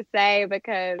things to say,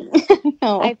 because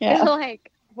I feel like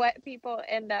what people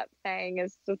end up saying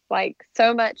is just like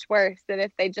so much worse than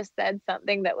if they just said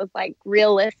something that was like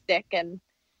realistic and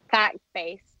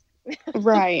fact-based.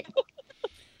 Right.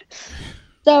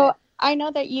 So I know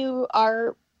that you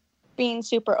are being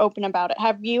super open about it.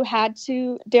 Have you had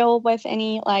to deal with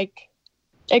any like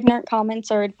ignorant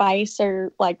comments or advice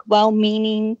or like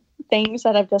well-meaning things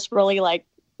that have just really like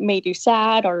made you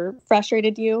sad or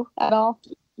frustrated you at all?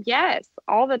 Yes,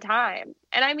 all the time.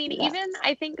 And I mean, even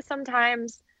I think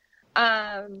sometimes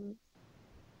I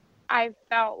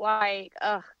felt like,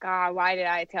 oh God, why did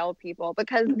I tell people?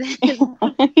 Because then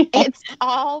it's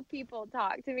all people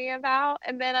talk to me about.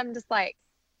 And then I'm just like,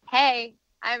 hey,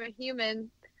 I'm a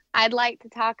human. I'd like to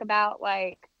talk about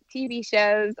like TV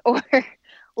shows or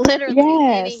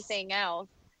literally anything else.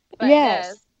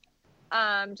 But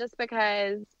just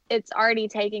because it's already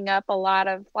taking up a lot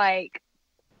of like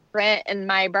rent in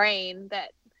my brain,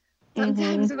 that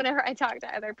sometimes whenever I talk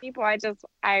to other people,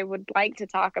 I would like to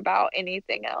talk about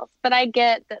anything else. But I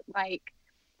get that, like,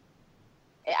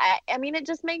 I mean, it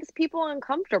just makes people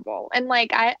uncomfortable. And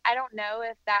like, I don't know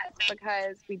if that's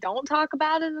because we don't talk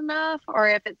about it enough, or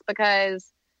if it's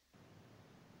because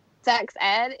sex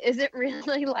ed isn't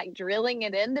really like drilling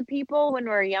it into people when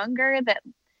we're younger, that,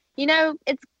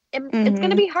 it's going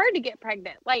to be hard to get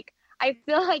pregnant. Like, I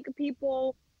feel like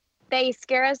people, they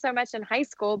scare us so much in high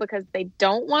school because they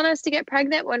don't want us to get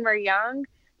pregnant when we're young,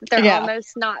 that they're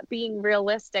almost not being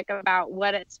realistic about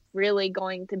what it's really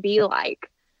going to be like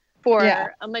for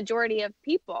a majority of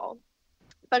people.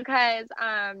 Because,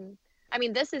 I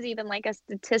mean, this is even like a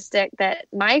statistic that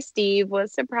my Steve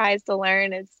was surprised to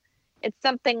learn. It's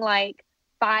something like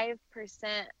 5%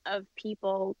 of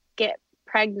people get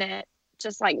pregnant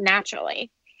just like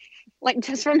naturally, like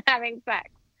just from having sex.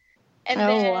 And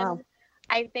then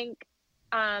I think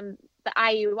the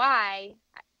IUI,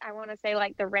 I want to say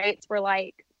like the rates were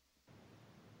like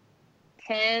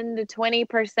 10 to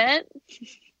 20%.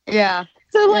 Yeah.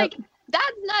 So Yep. like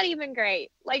that's not even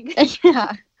great. Like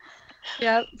Yeah.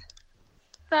 Yep.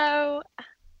 so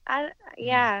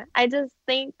I just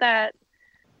think that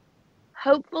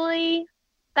hopefully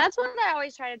that's what I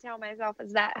always try to tell myself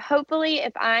is that hopefully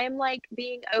if I'm like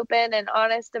being open and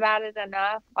honest about it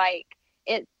enough, like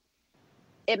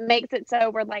it makes it so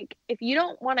we're like, if you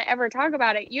don't want to ever talk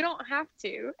about it, you don't have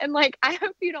to. And like, I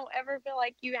hope you don't ever feel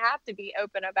like you have to be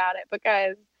open about it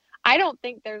because I don't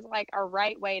think there's like a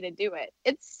right way to do it.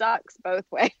 It sucks both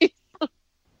ways.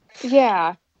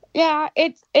 Yeah. Yeah,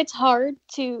 it's hard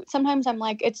to sometimes I'm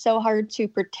like it's so hard to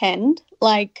pretend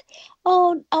like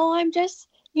I'm just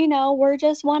we're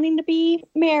just wanting to be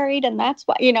married and that's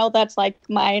why that's like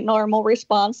my normal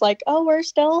response like we're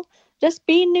still just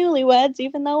being newlyweds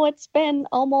even though it's been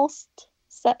almost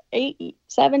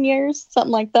 7 years something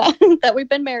like that that we've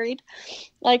been married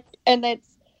like and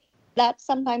that's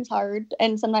sometimes hard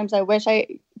and sometimes I wish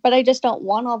but I just don't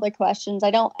want all the questions.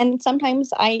 And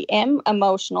sometimes I am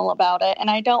emotional about it and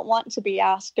I don't want to be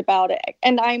asked about it.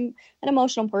 And I'm an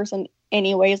emotional person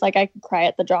anyways. Like I could cry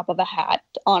at the drop of a hat,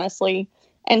 honestly.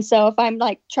 And so if I'm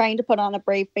like trying to put on a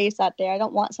brave face that day, I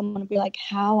don't want someone to be like,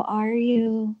 how are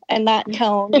you? And that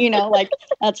tone, like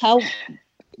that's how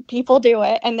people do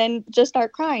it. And then just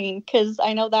start crying because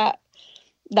I know that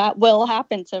will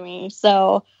happen to me.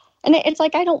 So, and it's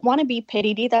like, I don't want to be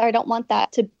pitied either. I don't want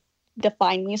that to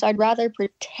define me. So I'd rather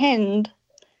pretend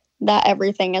that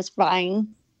everything is fine.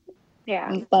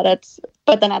 Yeah. But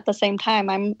then at the same time,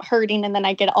 I'm hurting. And then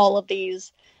I get all of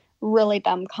these really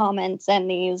dumb comments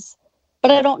but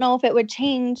I don't know if it would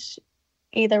change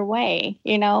either way.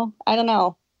 I don't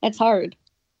know. It's hard.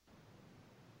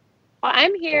 Well,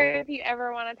 I'm here if you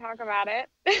ever want to talk about it.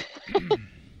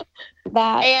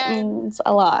 That means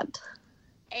a lot.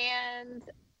 And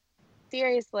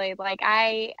seriously, like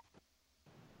I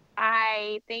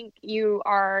think you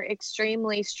are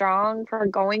extremely strong for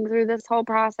going through this whole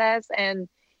process and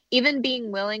even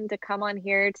being willing to come on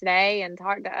here today and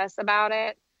talk to us about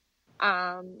it.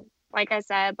 Like I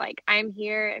said, like I'm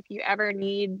here if you ever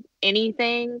need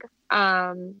anything,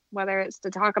 whether it's to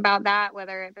talk about that,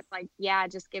 whether it's like, yeah,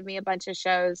 just give me a bunch of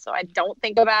shows so I don't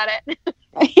think about it.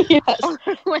 Yes. Or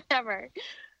whatever.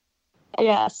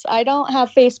 Yes. I don't have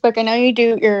Facebook. I know you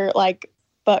do your like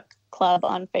book club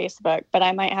on Facebook, but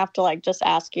I might have to like just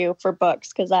ask you for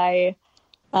books because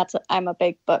I'm a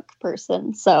big book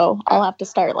person. So I'll have to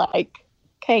start like,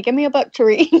 okay, give me a book to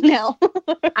read now.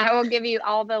 I will give you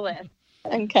all the list.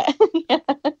 Okay.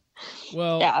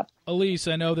 Well, yeah. Elise,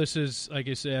 I know this is, like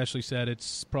Ashley said,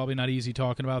 it's probably not easy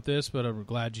talking about this, but I'm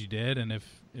glad you did. And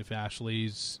if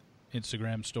Ashley's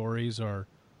Instagram stories are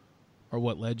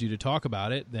what led you to talk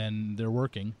about it, then they're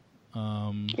working.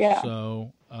 Yeah.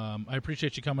 So I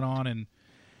appreciate you coming on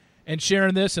and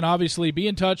sharing this, and obviously be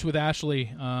in touch with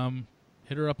Ashley.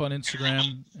 Hit her up on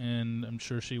Instagram, and I'm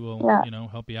sure she will,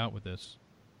 help you out with this.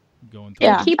 Going through.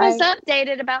 Yeah, keep us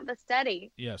updated about the study.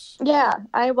 Yes. Yeah,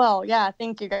 I will. Yeah,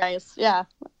 thank you guys. Yeah,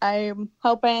 I'm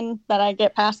hoping that I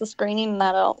get past the screening and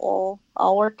that it'll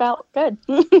all work out good.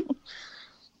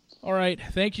 All right.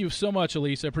 Thank you so much,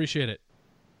 Elise. I appreciate it.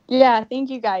 Yeah,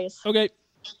 thank you guys. Okay.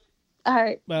 All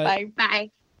right. Bye. Bye.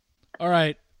 All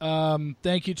right.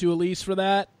 Thank you to Elise for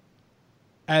that.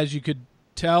 As you could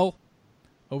tell,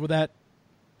 over that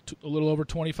a little over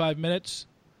 25 minutes,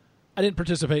 I didn't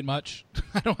participate much.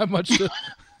 I don't have much to.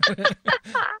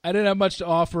 I didn't have much to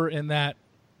offer in that,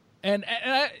 and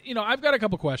I, I've got a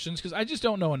couple questions because I just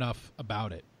don't know enough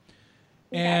about it.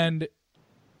 Okay. And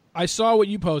I saw what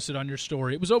you posted on your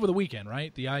story. It was over the weekend,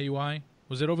 right? The IUI.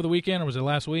 Was it over the weekend or was it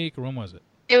last week or when was it?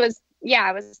 It was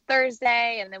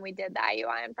Thursday, and then we did the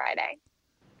IUI on Friday.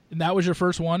 And that was your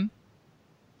first one?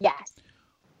 Yes.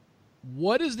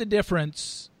 What is the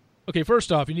difference? Okay, first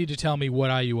off, you need to tell me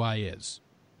what IUI is.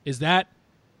 Is that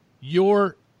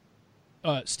your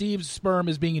Steve's sperm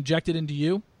is being injected into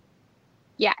you?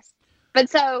 Yes.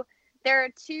 But so there are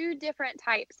two different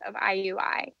types of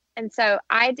IUI. And so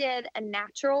I did a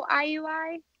natural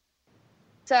IUI.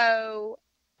 So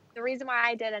the reason why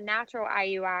I did a natural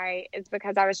IUI is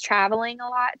because I was traveling a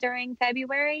lot during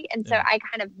February. And so I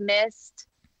kind of missed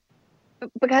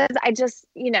because I just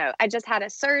had a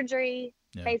surgery.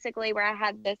 Yeah. Basically where I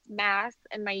had this mass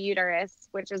in my uterus,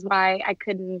 which is why I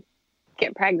couldn't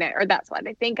get pregnant, or that's why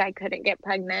they think I couldn't get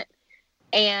pregnant.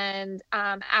 And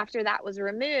after that was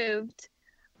removed,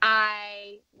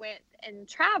 I went and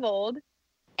traveled.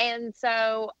 And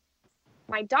so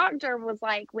my doctor was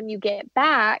like, when you get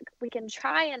back, we can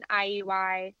try an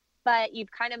IUI, but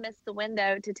you've kind of missed the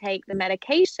window to take the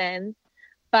medication.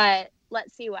 But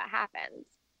let's see what happens.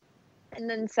 And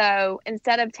then so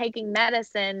instead of taking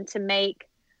medicine to make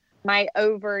my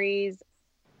ovaries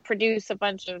produce a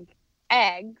bunch of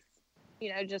eggs,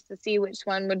 just to see which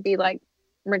one would be like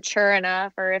mature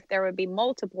enough or if there would be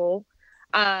multiple,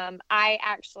 I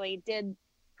actually did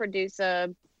produce a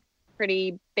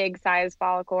pretty big size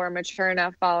follicle or mature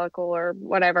enough follicle or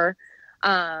whatever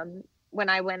when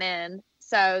I went in.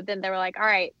 So then they were like, all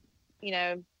right,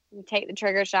 you take the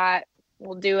trigger shot.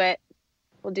 We'll do it.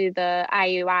 We'll do the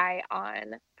IUI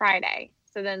on Friday.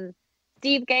 So then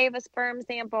Steve gave a sperm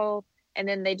sample, and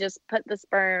then they just put the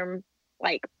sperm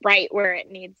like right where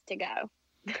it needs to go.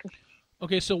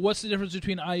 Okay, so what's the difference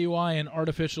between IUI and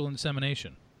artificial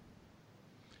insemination?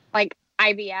 Like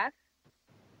IVF?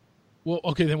 Well,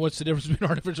 okay, then what's the difference between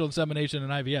artificial insemination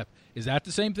and IVF? Is that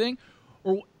the same thing?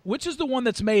 Or which is the one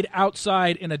that's made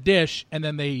outside in a dish and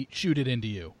then they shoot it into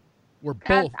you? We're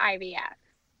both. That's IVF.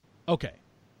 Okay.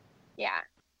 Yeah.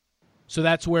 So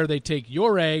that's where they take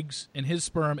your eggs and his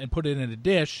sperm and put it in a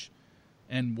dish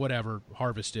and whatever,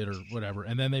 harvest it or whatever,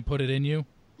 and then they put it in you?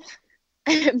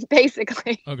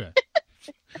 Basically. Okay.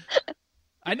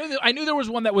 I knew there was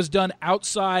one that was done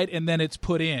outside and then it's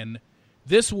put in.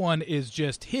 This one is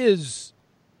just his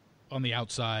on the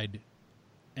outside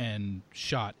and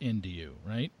shot into you,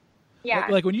 right? Yeah.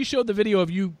 Like when you showed the video of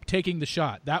you taking the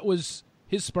shot, that was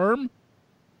his sperm?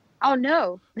 Oh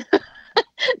no.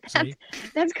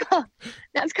 That's called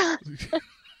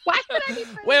why would I be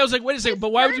putting Wait, I was like, wait a second,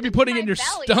 but why would you be putting it in your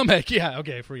belly? stomach? Yeah,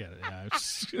 okay, forget it. Yeah,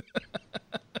 it's...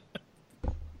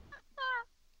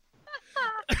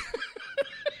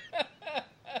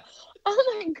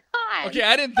 Oh my god. Okay,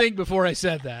 I didn't think before I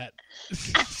said that.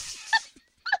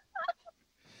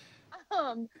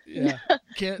 Yeah.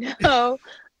 Can't. No.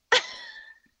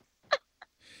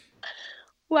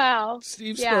 Wow.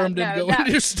 Steve's sperm didn't go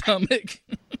into your stomach.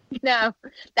 No,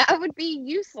 that would be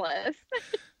useless.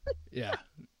 Yeah.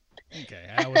 Okay,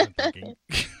 I wasn't thinking.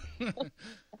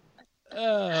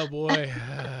 Oh boy.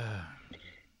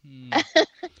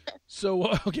 So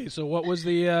okay, so what was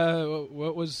the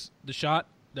shot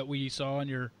that we saw on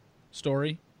your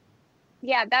story?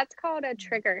 Yeah, that's called a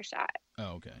trigger shot.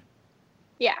 Oh, okay.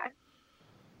 Yeah.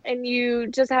 And you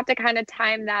just have to kind of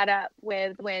time that up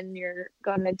with when you're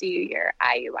going to do your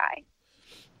IUI.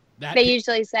 They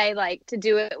usually say like to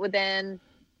do it within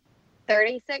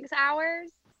 36 hours.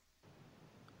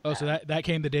 Oh, so that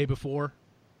came the day before,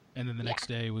 and then the next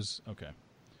day was okay.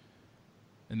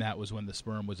 And that was when the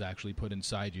sperm was actually put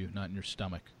inside you, not in your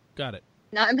stomach. Got it.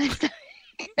 Not in my stomach.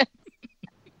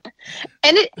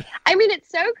 And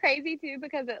it's so crazy too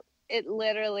because it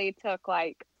literally took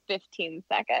like 15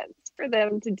 seconds for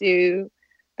them to do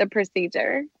the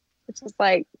procedure. It's just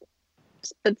like,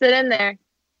 just puts it in there.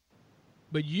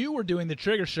 But you were doing the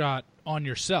trigger shot on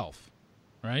yourself,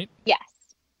 right? Yes.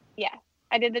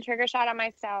 I did the trigger shot on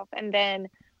myself, and then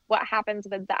what happens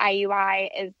with the IUI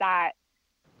is that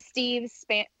Steve's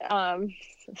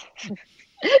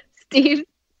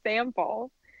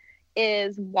sample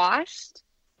is washed.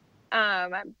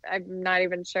 I'm not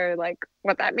even sure like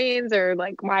what that means or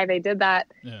like why they did that.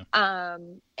 Yeah.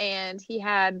 And he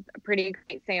had a pretty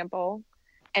great sample,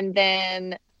 and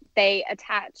then they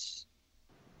attach,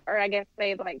 or I guess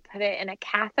they like put it in a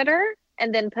catheter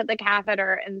and then put the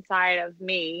catheter inside of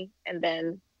me and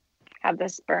then have the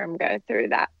sperm go through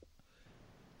that.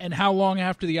 And how long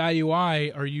after the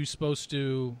IUI are you supposed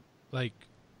to like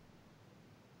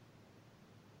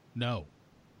know?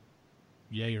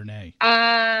 Yay or nay?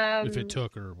 If it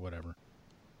took or whatever.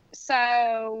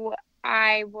 So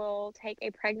I will take a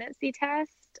pregnancy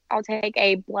test. I'll take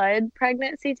a blood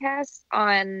pregnancy test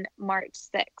on March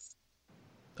 6th.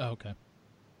 Oh, okay.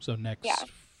 So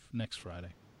next Friday.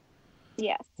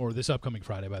 Yes. Or this upcoming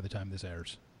Friday by the time this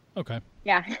airs. Okay.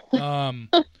 Yeah. Oh,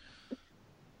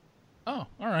 all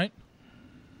right.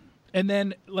 And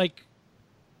then like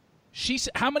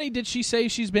how many did she say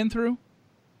she's been through?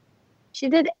 She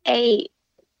did 8.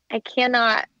 I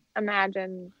cannot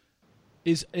imagine.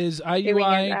 Is doing it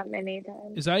IUI that many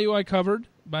times. Is IUI covered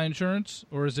by insurance,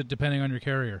 or is it depending on your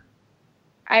carrier?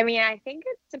 I mean, I think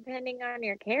it's depending on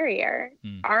your carrier.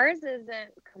 Ours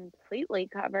isn't completely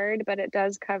covered, but it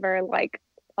does cover like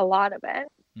a lot of it.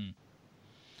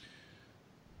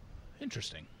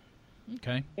 Interesting.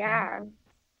 Okay. Yeah.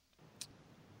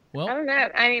 Well, I don't know.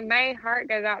 I mean, my heart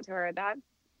goes out to her.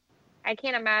 I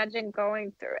can't imagine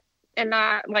going through it and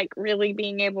not like really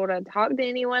being able to talk to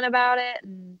anyone about it.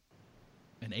 And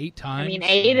 8 times. I mean,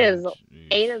 8 is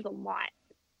a lot.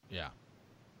 Yeah.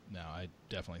 No, I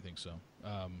definitely think so.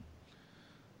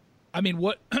 I mean,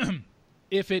 what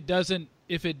if it doesn't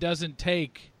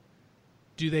take?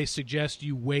 Do they suggest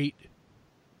you wait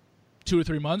 2 or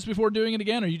 3 months before doing it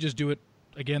again, or you just do it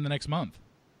again the next month?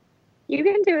 You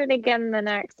can do it again the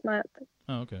next month.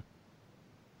 Oh, okay.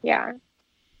 Yeah.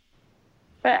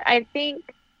 But I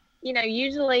think,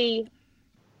 usually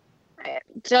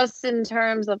just in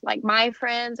terms of like my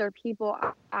friends or people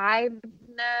I've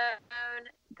known,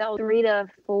 they'll 3 to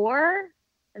 4,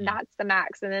 and that's the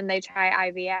max. And then they try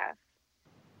IVF.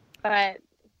 But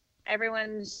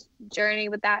everyone's journey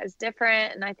with that is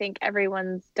different. And I think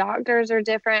everyone's doctors are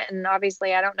different. And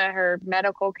obviously, I don't know her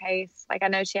medical case. Like, I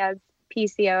know she has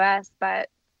PCOS, but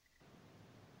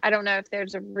I don't know if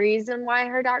there's a reason why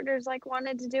her doctors like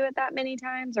wanted to do it that many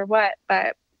times or what,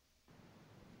 but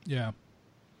yeah.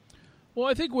 Well,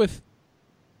 I think with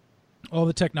all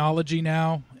the technology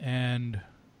now and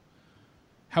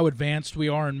how advanced we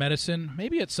are in medicine,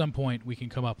 maybe at some point we can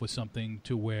come up with something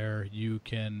to where you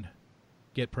can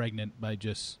get pregnant by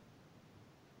just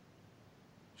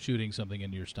shooting something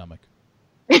into your stomach.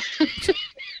 I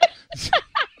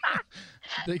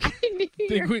knew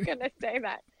you were going to say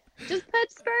that. Just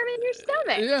put sperm in your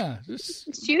stomach. Yeah.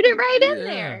 Just shoot it right in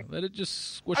there. Let it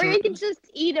just squish. Or you can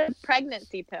just eat a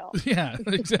pregnancy pill. Yeah,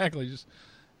 exactly. Just,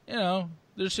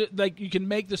 there's like you can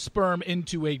make the sperm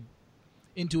into a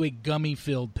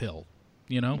gummy-filled pill,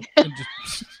 And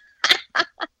just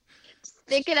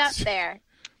stick it up there.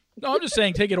 No, I'm just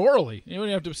saying take it orally. You don't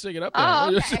have to stick it up there.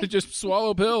 Oh, okay. Just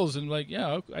swallow pills and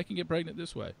I can get pregnant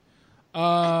this way.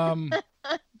 But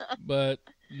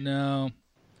no.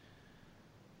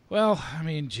 Well, I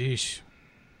mean, geesh.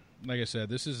 Like I said,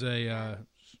 this is a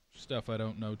stuff I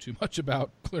don't know too much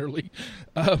about, clearly.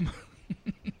 I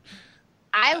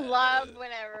love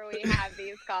whenever we have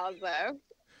these calls, though.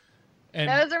 And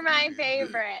those are my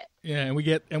favorite. Yeah, and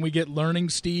we get learning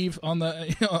Steve on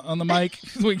the mic.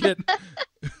 We get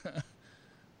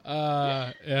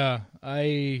yeah.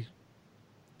 I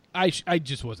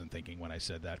just wasn't thinking when I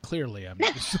said that. Clearly, I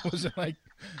just wasn't like,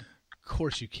 of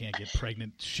course you can't get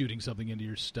pregnant shooting something into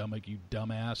your stomach, you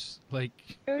dumbass.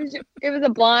 Like it was a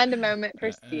blonde moment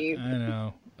for Steve.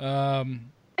 I know.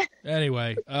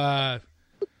 Anyway, well,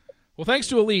 thanks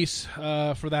to Elise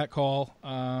for that call.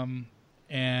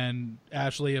 And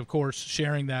Ashley, of course,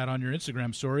 sharing that on your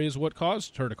Instagram story is what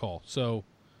caused her to call. So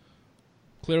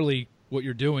clearly what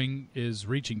you're doing is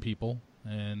reaching people,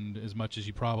 and as much as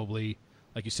you probably,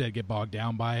 like you said, get bogged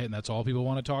down by it and that's all people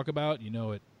want to talk about,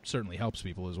 it certainly helps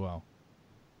people as well.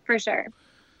 For sure.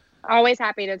 Always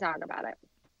happy to talk about it.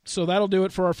 So that'll do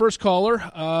it for our first caller.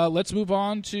 Let's move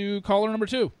on to caller number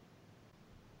 2.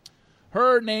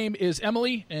 Her name is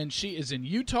Emily, and she is in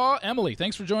Utah. Emily,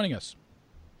 thanks for joining us.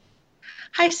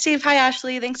 Hi, Steve. Hi,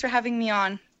 Ashley. Thanks for having me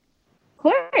on. Of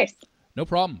course. No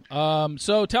problem.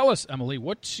 So tell us, Emily,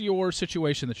 what's your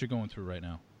situation that you're going through right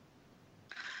now?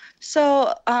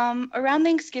 So around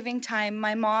Thanksgiving time,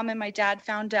 my mom and my dad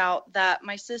found out that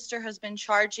my sister has been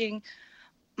charging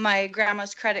my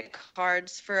grandma's credit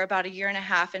cards for about 1.5 years,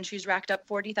 and she's racked up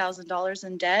 $40,000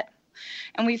 in debt.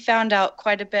 And we found out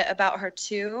quite a bit about her,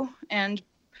 too. And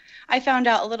I found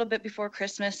out a little bit before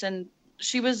Christmas, and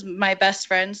she was my best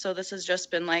friend, so this has just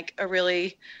been like a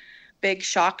really big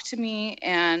shock to me.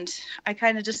 And I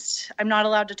kind of I'm not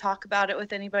allowed to talk about it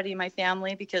with anybody in my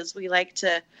family because we like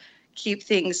to keep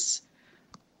things.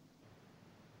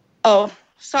 Oh,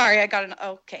 sorry,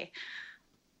 okay.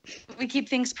 We keep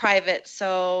things private,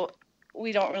 so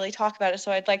we don't really talk about it.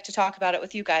 So I'd like to talk about it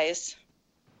with you guys.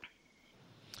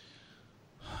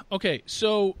 Okay,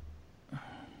 so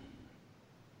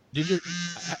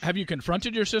have you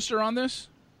confronted your sister on this?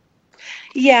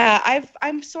 Yeah,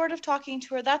 I'm sort of talking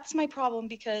to her. That's my problem,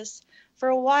 because for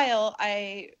a while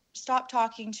I stopped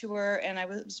talking to her and I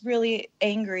was really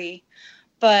angry,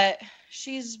 but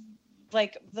she's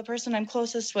like the person I'm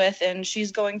closest with, and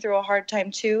she's going through a hard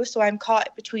time too. So I'm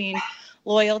caught between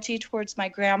loyalty towards my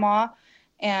grandma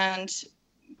and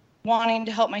wanting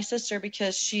to help my sister,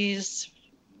 because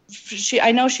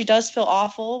I know she does feel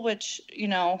awful, which,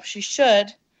 she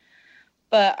should,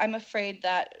 but I'm afraid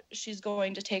that she's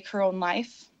going to take her own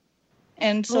life.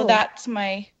 And so that's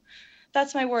my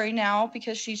worry now,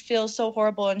 because she feels so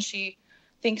horrible and she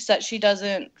thinks that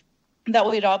that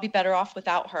we'd all be better off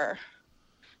without her.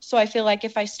 So I feel like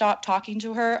if I stopped talking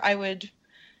to her,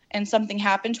 and something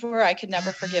happened to her, I could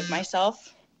never forgive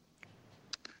myself.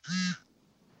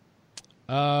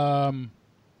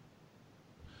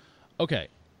 Okay.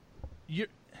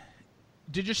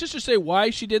 Did your sister say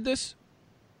why she did this?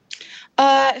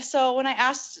 So when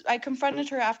I confronted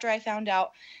her after I found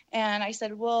out, and I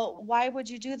said, well, why would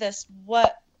you do this?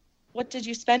 What did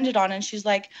you spend it on? And she's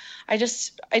like, I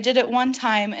did it one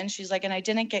time, and she's like, and I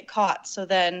didn't get caught. So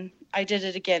then I did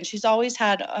it again. She's always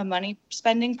had a money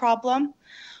spending problem,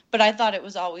 but I thought it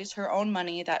was always her own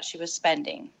money that she was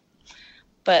spending.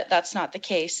 But that's not the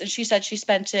case. And she said she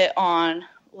spent it on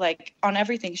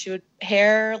everything. She would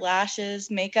hair,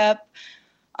 lashes, makeup.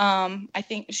 I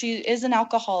think she is an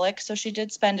alcoholic, so she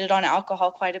did spend it on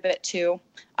alcohol quite a bit too.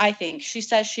 I think she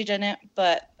says she didn't,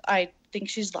 but I think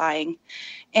she's lying.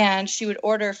 And she would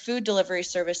order food delivery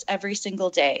service every single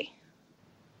day.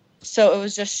 So it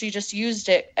was she just used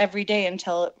it every day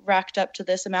until it racked up to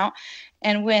this amount.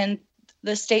 And when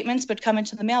the statements would come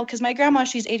into the mail, because my grandma,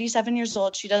 she's 87 years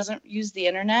old. She doesn't use the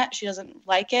internet. She doesn't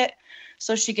like it.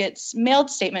 So she gets mailed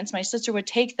statements. My sister would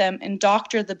take them and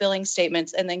doctor the billing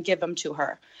statements and then give them to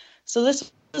her. So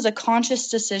this was a conscious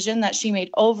decision that she made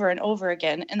over and over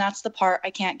again. And that's the part I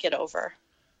can't get over.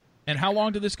 And how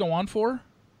long did this go on for?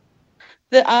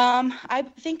 I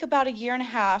think about a year and a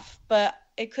half, but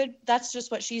that's just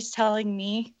what she's telling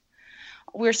me.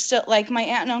 We're still, like, my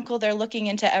aunt and uncle, they're looking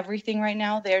into everything right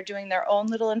now. They're doing their own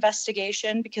little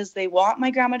investigation because they want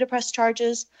my grandma to press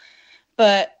charges.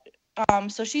 But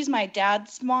so she's my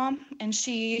dad's mom, and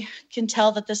she can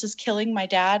tell that this is killing my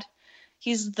dad.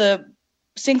 He's the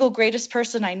single greatest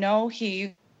person I know.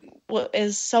 He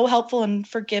is so helpful and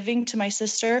forgiving to my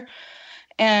sister.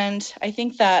 And I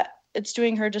think that it's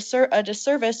doing her a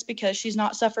disservice because she's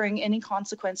not suffering any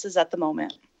consequences at the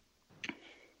moment.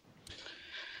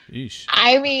 Yeesh.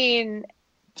 I mean,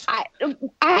 I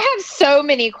have so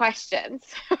many questions.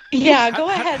 Yeah, go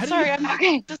ahead. Sorry,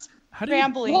 I'm just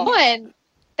rambling. One,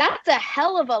 that's a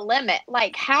hell of a limit.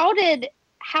 Like, how is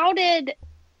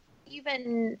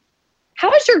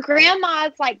your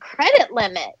grandma's like credit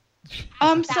limit?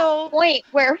 So point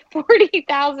where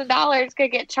 $40,000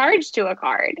 could get charged to a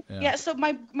card. Yeah, so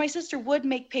my sister would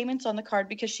make payments on the card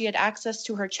because she had access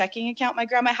to her checking account. My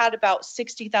grandma had about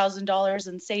 $60,000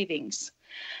 in savings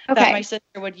that my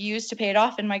sister would use to pay it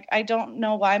off. And I don't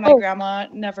know why my grandma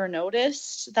never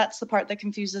noticed. That's the part that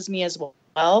confuses me as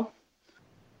well.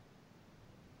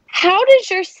 How did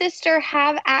your sister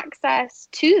have access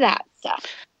to that stuff?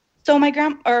 So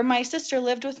my sister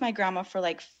lived with my grandma for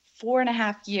like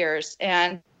 4.5 years,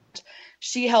 and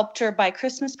she helped her buy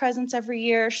Christmas presents every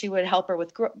year. She would help her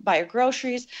with buy her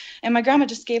groceries, and my grandma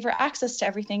just gave her access to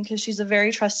everything because she's a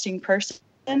very trusting person.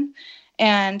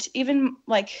 And even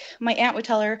like my aunt would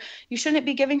tell her, you shouldn't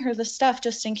be giving her the stuff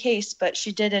just in case, but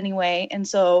she did anyway. And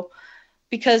so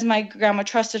because my grandma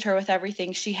trusted her with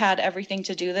everything, she had everything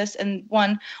to do this. And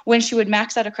when she would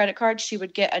max out a credit card, she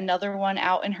would get another one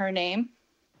out in her name.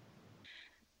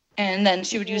 And then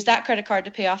she would use that credit card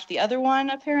to pay off the other one,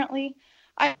 apparently.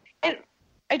 I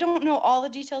don't know all the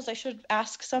details. I should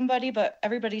ask somebody, but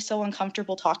everybody's so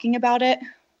uncomfortable talking about it.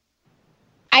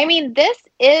 I mean, this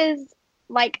is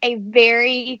like a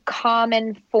very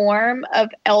common form of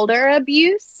elder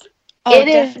abuse. Oh,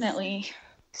 definitely.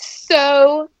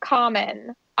 So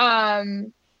common.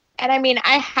 And I mean,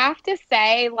 I have to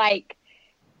say, like,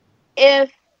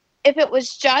 if it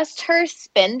was just her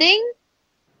spending,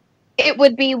 it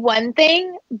would be one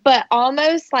thing, but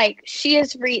almost like she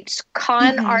has reached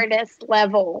con artist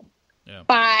level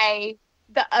by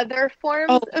the other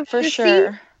forms of for deceit.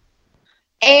 Sure.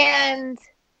 And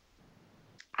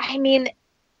I mean,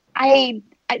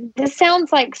 this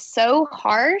sounds like so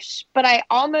harsh, but I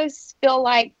almost feel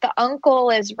like the uncle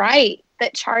is right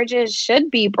that charges should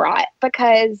be brought,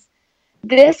 because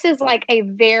this is like a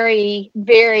very,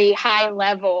 very high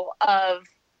level of,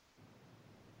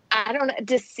 I don't know,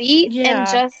 deceit and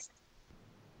just,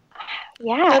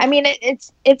 I mean,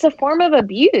 it's a form of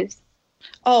abuse.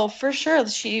 Oh, for sure.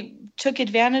 She took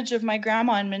advantage of my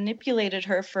grandma and manipulated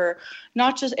her for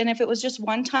not just, and if it was just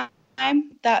one time,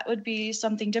 that would be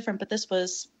something different. But this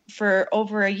was for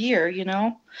over a year, you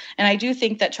know? And I do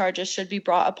think that charges should be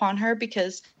brought upon her,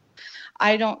 because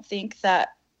I don't think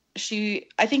that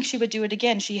I think she would do it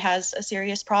again. She has a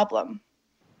serious problem.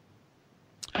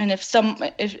 And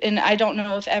and I don't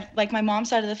know if, like, my mom's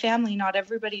side of the family, not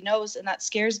everybody knows, and that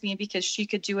scares me because she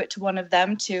could do it to one of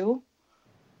them too.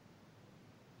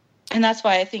 And that's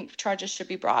why I think charges should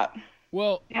be brought.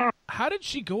 Well, how did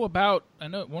she go about? I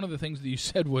know one of the things that you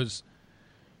said was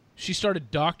she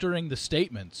started doctoring the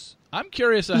statements. I'm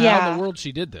curious how in the world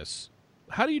she did this.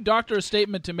 How do you doctor a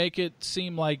statement to make it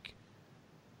seem like,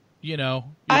 you know,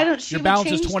 your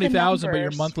balance is $20,000, but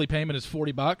your monthly payment is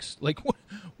 $40? Like,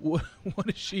 what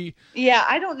is she? Yeah,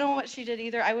 I don't know what she did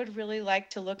either. I would really like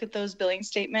to look at those billing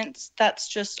statements. That's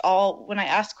just all. When I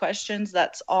ask questions,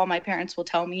 that's all my parents will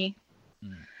tell me.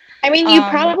 I mean, you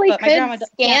probably could my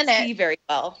scan it. See very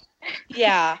well.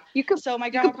 Yeah, you could. So my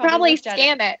grandma probably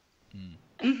scan it.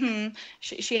 Mm-hmm.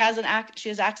 She has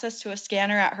access to a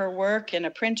scanner at her work and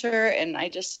a printer, and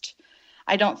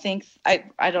I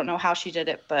don't know how she did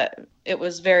it, but it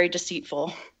was very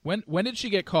deceitful. When did she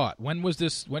get caught? When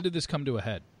did this come to a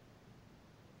head?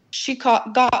 She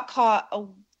got caught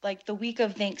like the week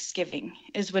of Thanksgiving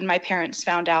is when my parents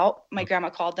found out. My grandma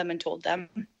called them and told them.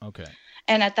 Okay.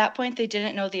 And at that point, they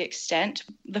didn't know the extent.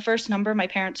 The first number my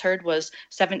parents heard was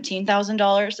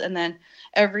 $17,000, and then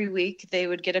every week they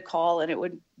would get a call,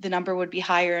 and the number would be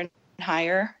higher and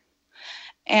higher.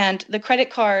 And the credit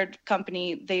card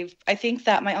company, I think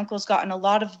that my uncle's gotten a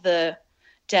lot of the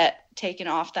debt taken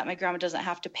off, that my grandma doesn't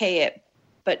have to pay it.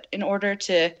 But in order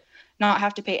to not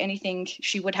have to pay anything,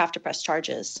 she would have to press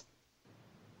charges.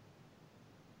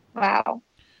 Wow.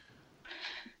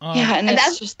 Yeah, and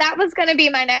that was going to be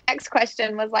my next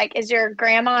question, was like, is your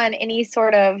grandma in any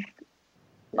sort of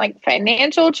like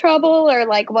financial trouble, or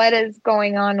like what is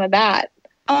going on with that?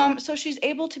 So she's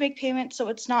able to make payments, so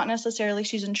it's not necessarily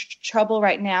she's in trouble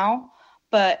right now,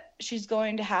 but she's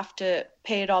going to have to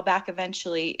pay it all back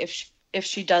eventually if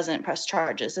she doesn't press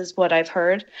charges, is what I've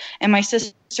heard. And my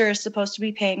sister is supposed to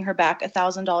be paying her back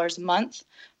 $1,000 a month,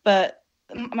 but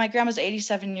my grandma's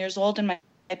 87 years old, and my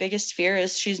biggest fear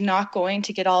is she's not going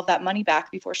to get all of that money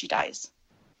back before she dies.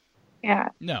 Yeah.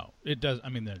 No, it does. I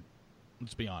mean,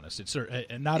 let's be honest. It's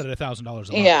not at $1,000 a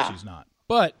month. Yeah. She's not.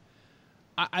 But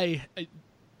I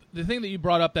the thing that you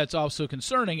brought up that's also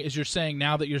concerning is you're saying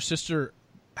now that your sister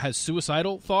has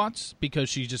suicidal thoughts because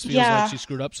she just feels like she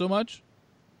screwed up so much.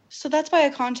 So that's why I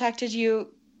contacted you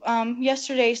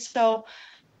yesterday. So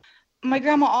my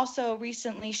grandma also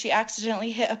recently, she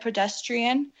accidentally hit a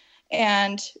pedestrian,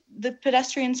 and the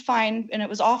pedestrian's fine, and it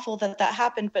was awful that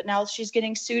happened, but now she's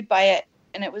getting sued by it.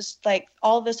 And it was like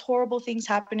all this horrible things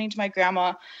happening to my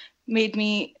grandma made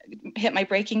me hit my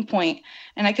breaking point.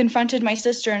 And I confronted my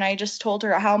sister, and I just told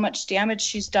her how much damage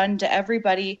she's done to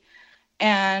everybody.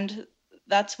 And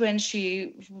that's when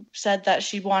she said that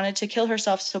she wanted to kill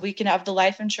herself so we can have the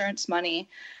life insurance money.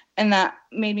 And that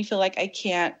made me feel like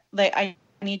I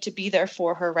need to be there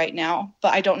for her right now.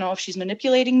 But I don't know if she's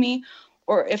manipulating me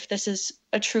or if this is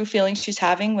a true feeling she's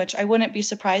having, which I wouldn't be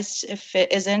surprised if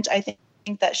it isn't. I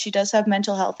think that she does have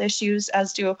mental health issues,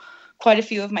 as do quite a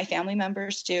few of my family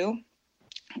members do.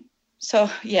 So,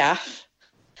 yeah,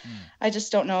 I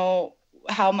just don't know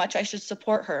how much I should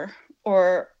support her,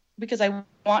 or because I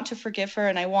want to forgive her,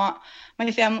 and I want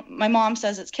my mom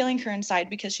says it's killing her inside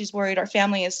because she's worried our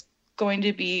family is going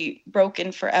to be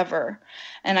broken forever.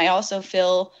 And I also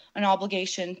feel an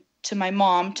obligation to my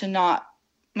mom to not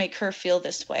make her feel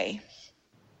this way.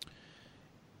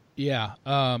 Yeah.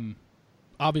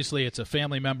 Obviously it's a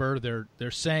family member.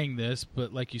 They're saying this,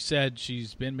 but like you said,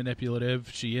 she's been manipulative.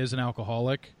 She is an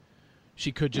alcoholic.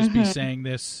 She could just be saying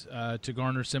this to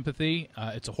garner sympathy.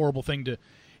 It's a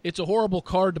horrible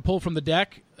card to pull from the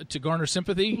deck to garner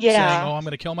sympathy. Yeah. Saying, "Oh, I'm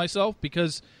going to kill myself,"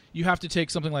 because you have to take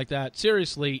something like that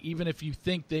seriously, even if you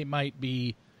think they might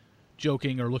be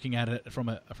joking or looking at it from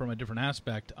a different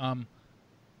aspect.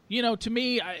 To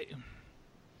me,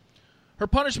 her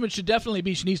punishment should definitely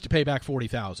be she needs to pay back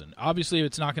 $40,000. Obviously,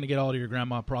 it's not going to get all to your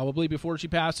grandma probably before she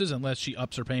passes, unless she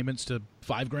ups her payments to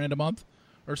 $5,000 a month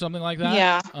or something like that.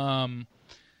 Yeah.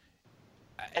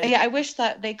 I wish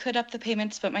that they could up the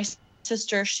payments, but my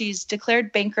sister, she's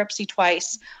declared bankruptcy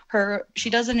twice. She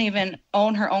doesn't even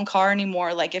own her own car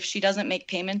anymore. Like, if she doesn't make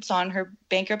payments on her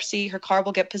bankruptcy, her car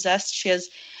will get possessed. She has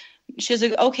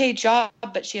an okay job,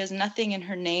 but she has nothing in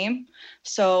her name.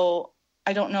 So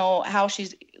I don't know how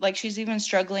she's even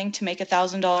struggling to make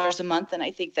 $1,000 a month, and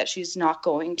I think that she's not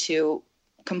going to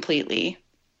completely.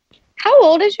 How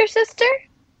old is your sister?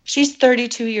 She's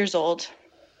 32 years old.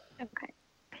 Okay.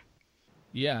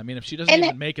 Yeah, I mean, if she doesn't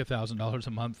even make $1,000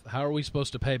 a month, how are we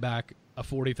supposed to pay back a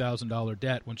 $40,000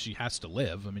 debt when she has to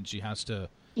live? I mean, she has to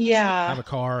have a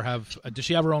car. Does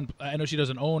she have her own? I know she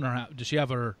doesn't own her. Does she have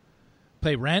her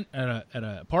pay rent at an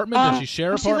apartment? Does she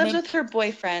share apartment? She lives with her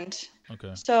boyfriend.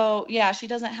 Okay. So yeah, she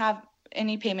doesn't have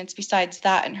any payments besides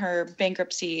that in her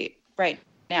bankruptcy right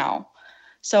now.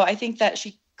 So I think that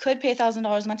she could pay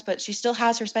 $1,000 a month, but she still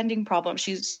has her spending problem.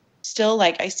 She's still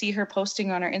I see her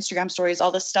posting on her Instagram stories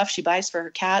all the stuff she buys for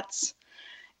her cats,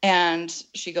 and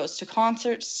she goes to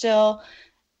concerts still.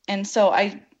 And so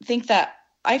I think that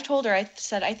I've told her, I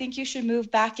said, I think you should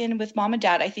move back in with mom and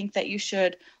dad. I think that you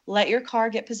should let your car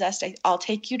get possessed. I'll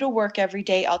take you to work every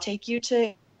day. I'll take you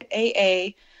to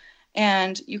AA,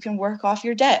 and you can work off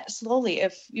your debt slowly.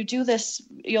 If you do this,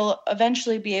 you'll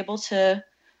eventually be able to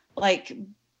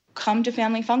come to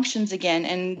family functions again,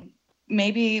 and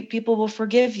maybe people will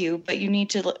forgive you, but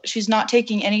she's not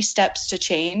taking any steps to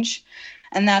change.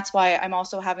 And that's why I'm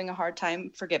also having a hard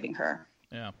time forgiving her.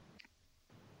 Yeah.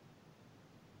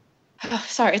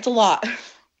 Sorry, it's a lot.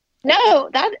 No,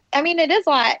 it is a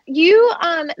lot. You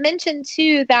mentioned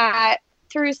too that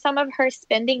through some of her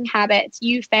spending habits,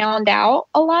 you found out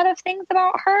a lot of things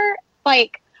about her.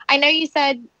 Like, I know you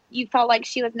said you felt like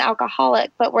she was an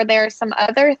alcoholic, but were there some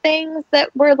other things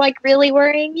that were like really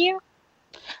worrying you?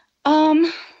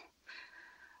 I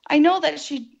know that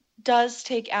she does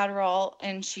take Adderall,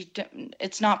 and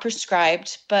it's not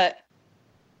prescribed, but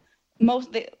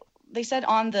they said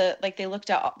on the, like, they looked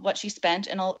at what she spent,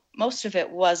 and most of it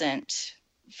wasn't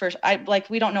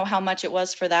we don't know how much it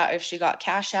was for that, if she got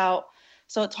cash out.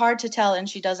 So it's hard to tell, and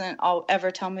she doesn't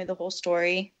ever tell me the whole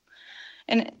story.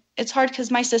 And it's hard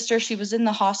because my sister, she was in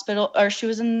the hospital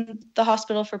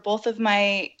for both of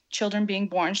my children being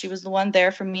born. She was the one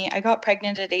there for me. I got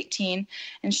pregnant at 18,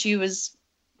 and she was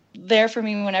there for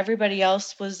me when everybody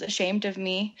else was ashamed of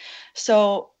me.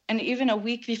 So, and even a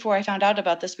week before I found out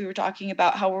about this, we were talking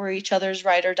about how we're each other's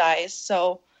ride or dies.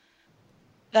 So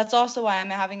that's also why I'm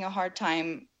having a hard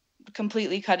time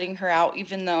completely cutting her out,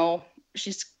 even though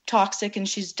she's toxic and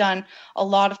she's done a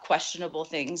lot of questionable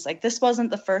things. Like, this wasn't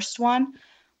the first one,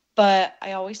 but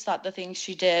I always thought the things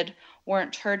she did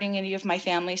weren't hurting any of my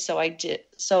family. So I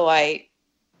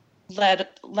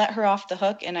let her off the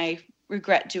hook, and I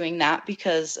regret doing that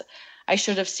because I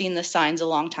should have seen the signs a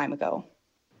long time ago.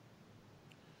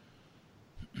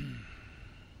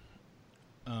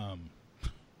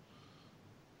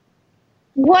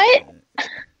 What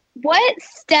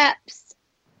steps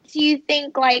do you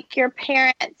think, like, your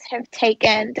parents have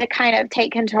taken to kind of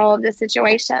take control of the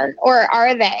situation? Or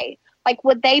are they? Like,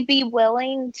 would they be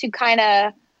willing to kind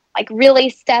of, like, really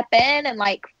step in and,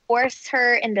 like, force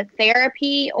her into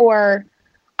therapy? Or,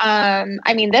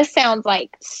 this sounds,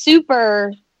 like,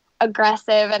 super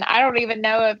aggressive, and I don't even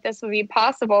know if this would be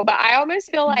possible, but I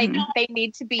almost feel like they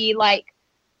need to be, like,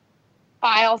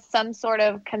 file some sort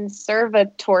of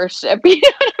conservatorship. You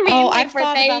know what I mean? Oh, like, I've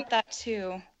thought about that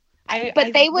too.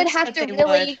 They would have to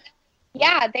really,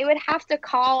 they would have to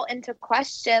call into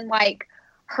question, like,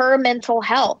 her mental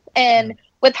health. And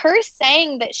with her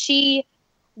saying that she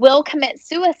will commit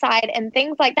suicide and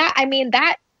things like that,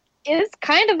 that is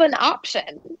kind of an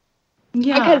option.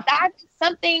 Yeah. Because that's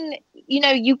something,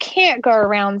 you can't go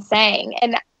around saying.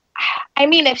 And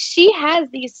if she has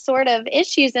these sort of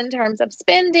issues in terms of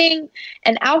spending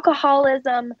and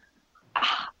alcoholism,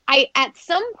 at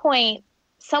some point,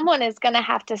 someone is going to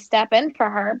have to step in for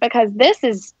her, because this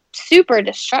is super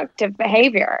destructive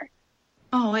behavior.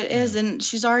 Oh, it is. And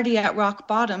she's already at rock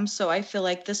bottom. So I feel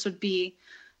like this would be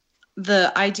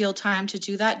the ideal time to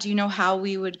do that. Do you know how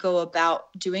we would go about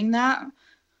doing that?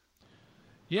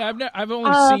 Yeah, I've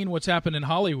only seen what's happened in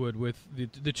Hollywood with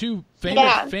the two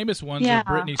famous ones are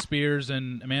Britney Spears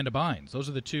and Amanda Bynes. Those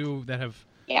are the two that have.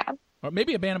 Yeah. Or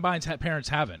maybe Amanda Bynes' parents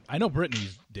haven't. I know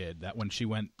Britney's did that when she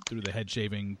went through the head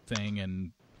shaving thing,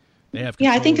 and they have.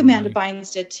 Yeah, I think Amanda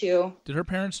Bynes did too. Did her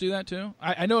parents do that too?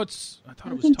 I know it's. I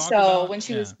thought it was talked so about when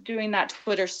she was doing that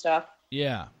Twitter stuff.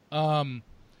 Yeah.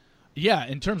 Yeah.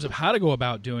 In terms of how to go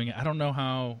about doing it, I don't know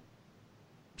how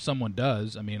someone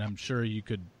does. I'm sure you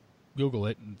could Google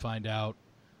it and find out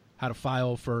how to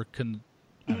file for I don't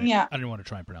want to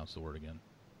try and pronounce the word again.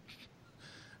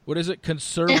 What is it?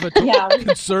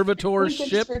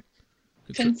 Conservatorship?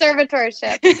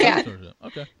 Conservatorship. Yeah.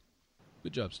 Okay.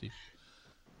 Good job, Steve.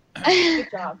 Good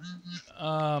job.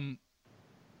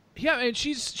 Yeah, and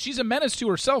she's a menace to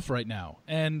herself right now.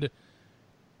 And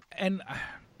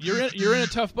you're in a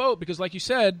tough boat because, like you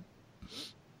said,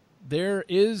 there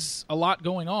is a lot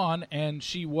going on, and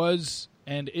she was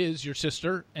and is your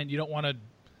sister, and you don't want to,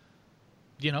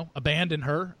 abandon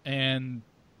her and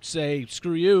say,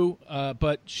 screw you,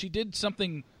 but she did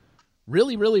something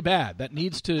really, really bad that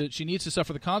she needs to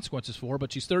suffer the consequences for,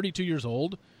 but she's 32 years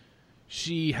old.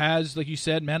 She has, like you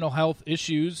said, mental health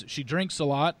issues. She drinks a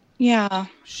lot. Yeah.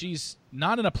 She's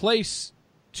not in a place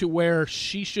to where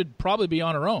she should probably be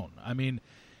on her own.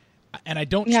 And I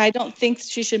don't... Yeah, I don't think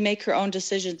she should make her own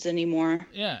decisions anymore.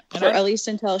 Yeah. At least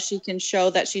until she can show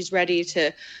that she's ready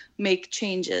to make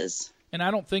changes. And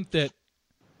I don't think that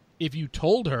if you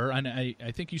told her, and I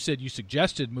think you said you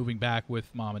suggested moving back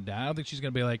with mom and dad, I don't think she's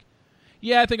going to be like,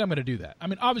 yeah, I think I'm going to do that.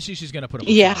 Obviously she's going to put up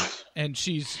with it. And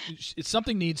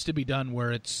something needs to be done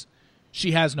where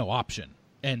she has no option,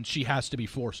 and she has to be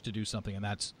forced to do something, and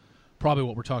that's probably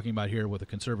what we're talking about here with a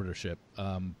conservatorship.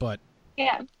 But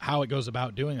how it goes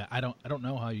about doing that, I don't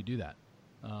know how you do that.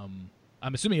 I'm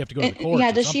assuming you have to go to the court.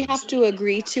 Yeah, does she have to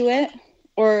agree to it,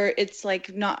 or it's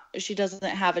like not? She doesn't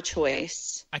have a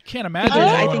choice. I can't imagine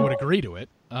anyone would agree to it.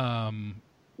 That's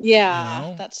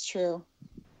true.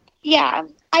 Yeah,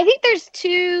 I think there's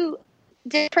two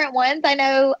different ones. I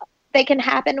know they can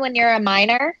happen when you're a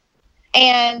minor,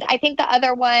 And I think the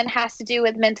other one has to do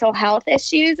with mental health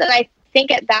issues. And I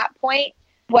think at that point,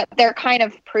 what they're kind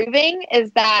of proving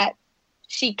is that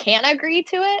she can agree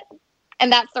to it.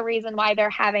 And that's the reason why they're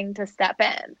having to step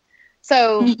in.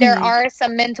 So there are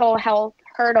some mental health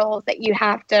hurdles that you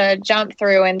have to jump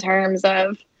through in terms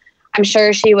of, I'm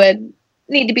sure she would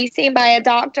need to be seen by a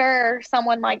doctor or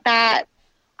someone like that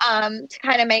to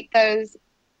kind of make those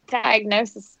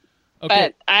diagnoses.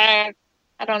 Okay. But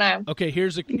I don't know. Okay,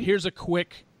 here's a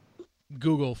quick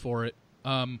Google for it.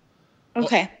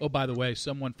 Okay. Oh, by the way,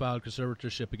 someone filed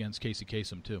conservatorship against Casey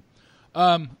Kasem too.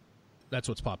 That's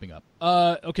what's popping up.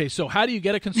 Okay, so how do you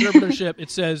get a conservatorship?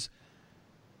 It says,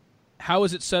 how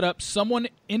is it set up? Someone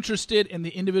interested in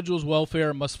the individual's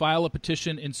welfare must file a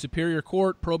petition in Superior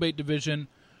Court, Probate Division,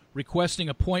 requesting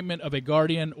appointment of a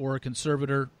guardian or a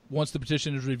conservator. Once the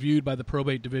petition is reviewed by the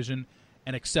Probate Division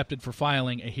and accepted for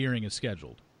filing, a hearing is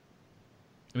scheduled.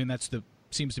 I mean,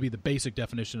 seems to be the basic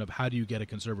definition of how do you get a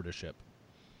conservatorship.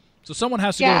 So someone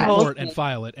has to go to court and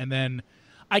file it, and then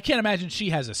I can't imagine she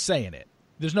has a say in it.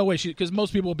 There's no way because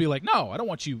most people will be like, no, I don't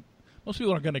want you. Most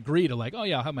people aren't going to agree to like, oh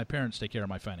yeah, I'll have my parents take care of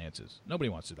my finances. Nobody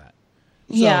wants to do that.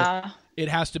 So it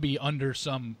has to be under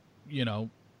some,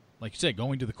 like you said,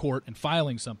 going to the court and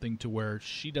filing something to where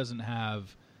she doesn't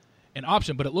have an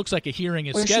option. But it looks like a hearing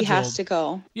is scheduled. She has to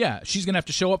go. Yeah, she's going to have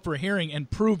to show up for a hearing and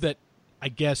prove that, I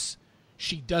guess,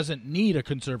 she doesn't need a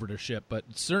conservatorship. But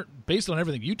based on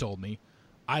everything you told me,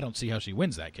 I don't see how she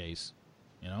wins that case.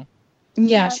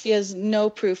 Yeah, she has no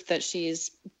proof that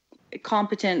she's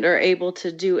competent or able to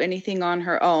do anything on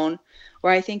her own.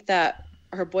 Where I think that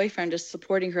her boyfriend is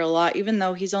supporting her a lot, even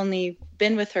though he's only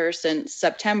been with her since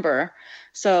September.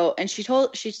 So, and she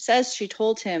says she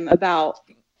told him about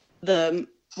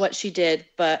what she did,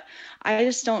 but I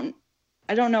don't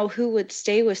know who would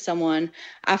stay with someone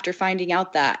after finding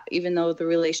out that, even though the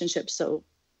relationship's so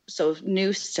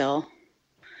new still.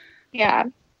 Yeah.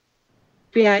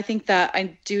 But yeah, I think that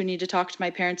I do need to talk to my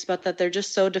parents about that. They're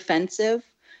just so defensive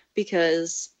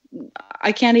because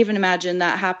I can't even imagine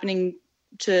that happening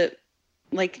to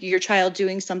like your child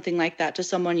doing something like that to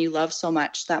someone you love so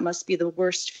much. That must be the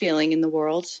worst feeling in the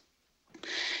world.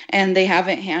 And they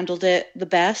haven't handled it the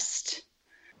best.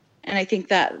 And I think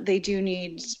that they do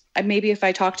need, maybe if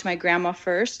I talk to my grandma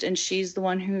first and she's the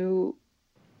one who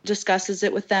discusses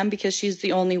it with them because she's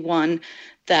the only one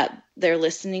that they're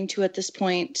listening to at this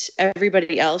point.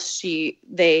 Everybody else,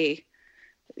 they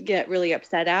get really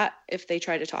upset at if they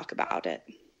try to talk about it.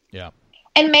 Yeah.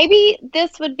 And maybe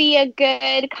this would be a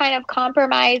good kind of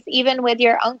compromise even with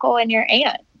your uncle and your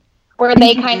aunt, where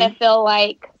they kind of feel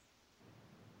like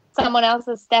someone else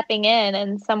is stepping in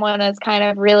and someone is kind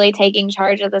of really taking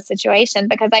charge of the situation.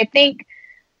 Because I think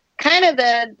kind of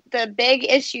the big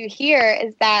issue here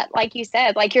is that, like you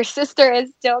said, like your sister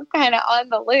is still kind of on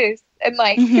the loose and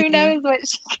like who knows what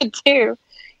she could do,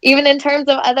 even in terms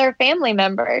of other family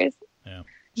members.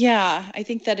 Yeah, I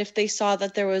think that if they saw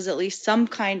that there was at least some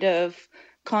kind of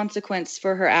consequence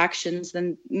for her actions,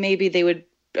 then maybe they would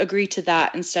agree to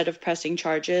that instead of pressing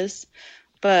charges.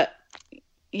 But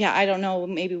yeah, I don't know.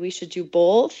 Maybe we should do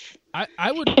both.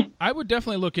 I would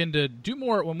definitely look into do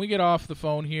more when we get off the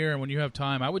phone here and when you have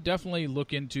time. I would definitely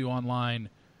look into online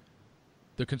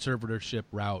the conservatorship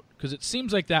route because it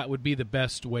seems like that would be the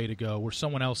best way to go, where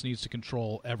someone else needs to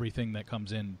control everything that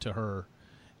comes in to her.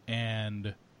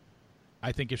 And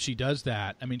I think if she does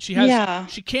that, I mean, she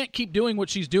can't keep doing what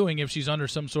she's doing if she's under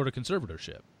some sort of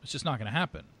conservatorship. It's just not going to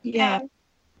happen. Yeah.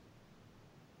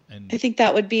 And I think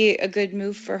that would be a good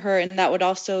move for her, and that would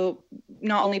also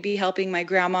not only be helping my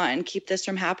grandma and keep this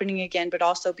from happening again, but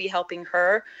also be helping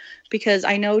her, because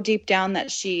I know deep down that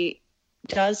she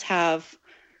does have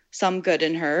some good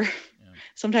in her. Yeah.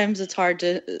 Sometimes it's hard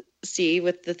to see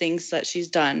with the things that she's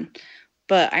done,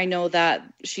 but I know that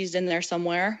she's in there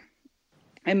somewhere,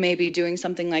 and maybe doing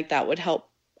something like that would help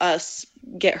us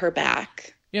get her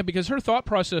back. Yeah, because her thought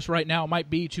process right now might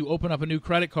be to open up a new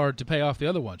credit card to pay off the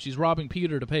other one. She's robbing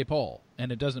Peter to pay Paul, and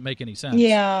it doesn't make any sense.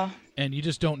 Yeah. And you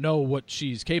just don't know what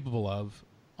she's capable of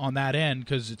on that end,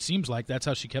 because it seems like that's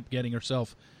how she kept getting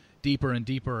herself deeper and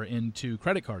deeper into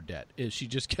credit card debt, is she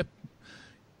just kept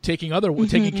taking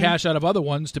cash out of other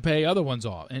ones to pay other ones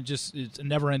off. And it's a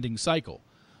never-ending cycle.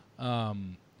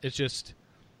 It's just,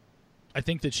 I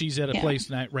think that she's at a place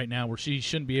right now where she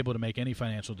shouldn't be able to make any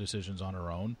financial decisions on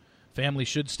her own. Family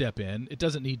should step in. It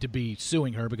doesn't need to be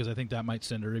suing her, because I think that might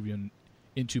send her even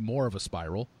into more of a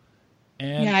spiral.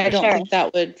 And I don't think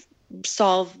that would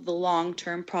solve the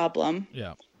long-term problem.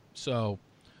 Yeah. So,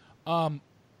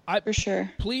 for sure.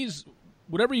 Please,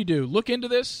 whatever you do, look into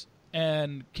this,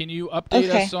 and can you update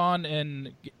us on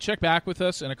and check back with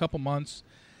us in a couple months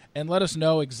and let us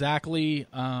know exactly,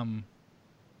 kind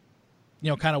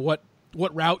of what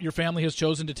route your family has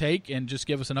chosen to take, and just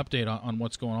give us an update on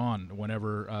what's going on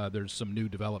whenever there's some new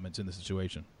developments in the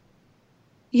situation.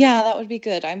 Yeah, that would be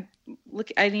good. I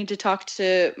need to talk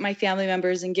to my family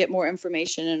members and get more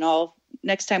information, and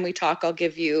next time we talk, I'll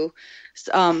give you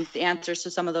the answers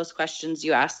to some of those questions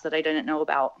you asked that I didn't know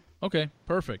about. Okay,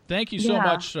 perfect. Thank you so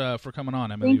much for coming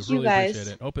on, Emily. Thank you, really guys.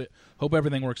 Appreciate it. Hope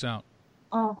everything works out.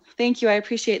 Oh, thank you. I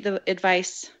appreciate the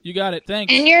advice. You got it.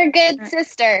 Thanks. And you're a good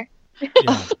sister.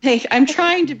 Yeah. Hey, I'm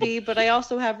trying to be, but I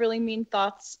also have really mean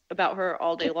thoughts about her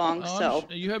all day long. So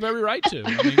you have every right to.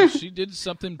 I mean, she did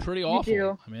something pretty awful.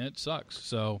 do. I mean, it sucks.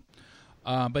 So,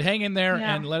 but hang in there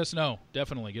and let us know.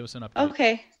 Definitely give us an update.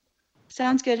 Okay,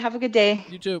 sounds good. Have a good day.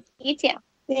 You too. You too.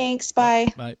 Thanks.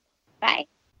 Bye. Bye. Bye.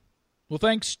 Well,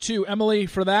 thanks to Emily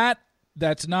for that.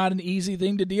 That's not an easy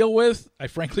thing to deal with. I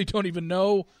frankly don't even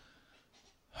know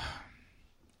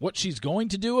what she's going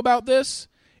to do about this.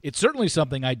 It's certainly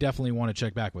something I definitely want to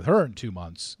check back with her in 2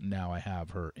 months. Now I have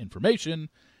her information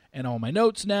and all my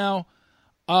notes now.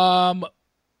 I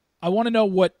want to know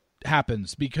what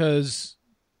happens, because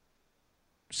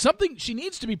she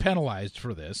needs to be penalized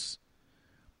for this.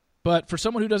 But for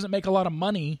someone who doesn't make a lot of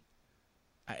money,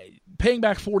 paying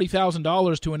back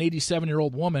 $40,000 to an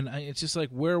 87-year-old woman, it's just like,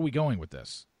 where are we going with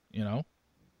this? You know?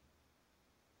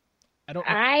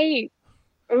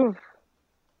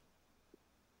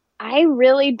 I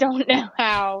really don't know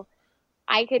how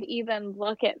I could even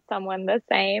look at someone the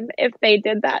same if they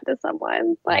did that to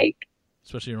someone. Like,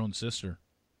 especially your own sister.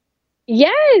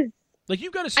 Yes. Like,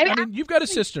 you've got you've got a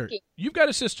sister. You've got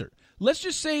a sister. Let's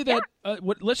just say that.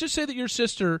 Let's just say that your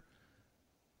sister.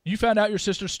 You found out your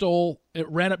sister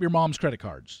ran up your mom's credit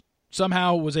cards.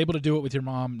 Somehow was able to do it with your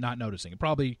mom not noticing. It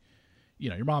probably,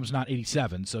 your mom's not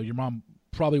 87, so your mom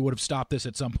probably would have stopped this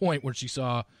at some point where she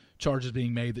saw charges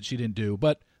being made that she didn't do.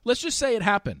 But let's just say it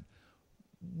happened.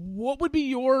 What would be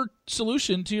your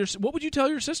solution to what would you tell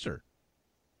your sister?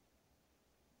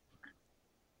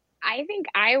 I think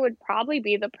I would probably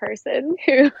be the person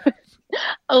who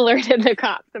alerted the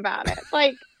cops about it.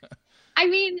 Like, I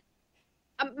mean,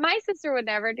 my sister would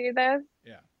never do this.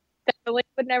 Yeah. Definitely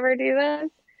would never do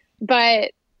this.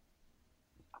 But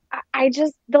I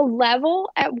just, the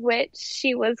level at which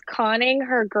she was conning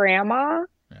her grandma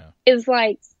is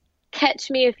like, Catch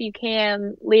Me If You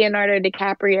Can, Leonardo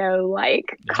DiCaprio,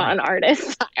 like, con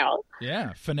artist style.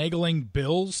 Yeah, finagling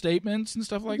bill statements and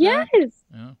stuff like that. Yes.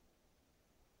 Yeah.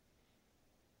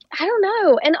 I don't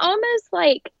know. And almost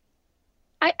like,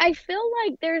 I feel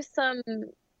like there's some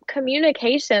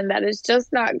communication that is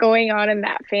just not going on in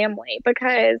that family,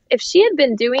 because if she had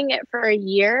been doing it for a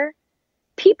year,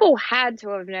 people had to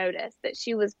have noticed that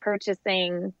she was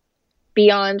purchasing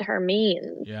beyond her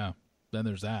means. Yeah, then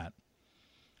there's that.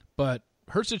 But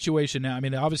her situation now, I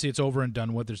mean, obviously it's over and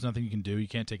done with. There's nothing you can do. You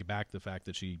can't take it back, the fact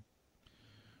that she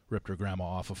ripped her grandma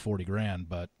off of $40,000.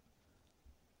 But,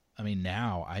 I mean,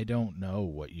 now I don't know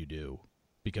what you do,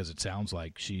 because it sounds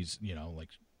like she's,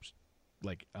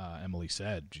 like Emily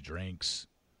said, she drinks.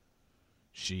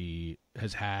 She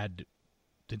has had,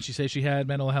 didn't she say she had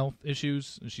mental health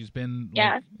issues? She's been,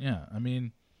 I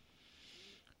mean,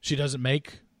 she doesn't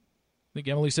make, I think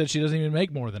Emily said she doesn't even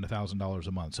make more than $1,000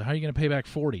 a month. So how are you going to pay back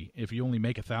 $40,000 if you only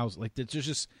make $1,000? Like, it's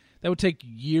just, that would take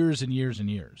years and years and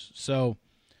years. So,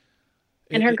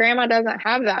 and her grandma doesn't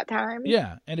have that time.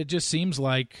 Yeah, and it just seems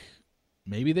like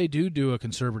maybe they do a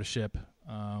conservatorship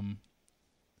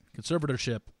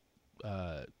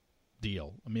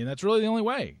deal. I mean, that's really the only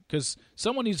way, because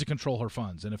someone needs to control her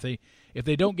funds, and if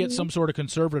they don't get some sort of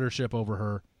conservatorship over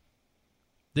her,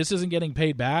 this isn't getting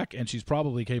paid back, and she's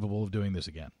probably capable of doing this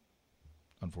again,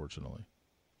 unfortunately.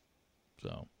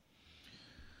 So,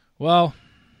 well,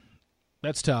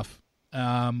 that's tough.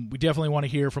 We definitely want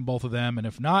to hear from both of them, and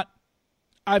if not,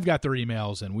 I've got their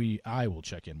emails, and I will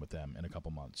check in with them in a couple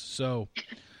months. So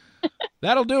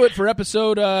that'll do it for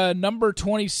episode number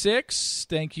 26.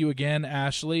 Thank you again,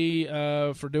 Ashley,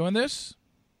 for doing this.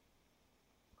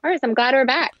 Of course, I'm glad we're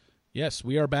back. Yes,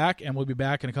 we are back, and we'll be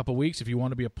back in a couple weeks. If you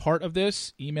want to be a part of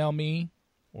this, email me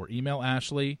or email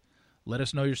Ashley. Let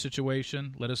us know your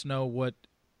situation. Let us know what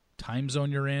time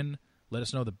zone you're in. Let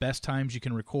us know the best times you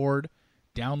can record.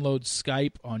 Download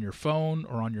Skype on your phone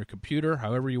or on your computer,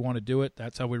 however you want to do it.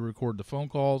 That's how we record the phone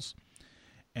calls.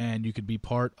 And you could be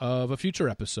part of a future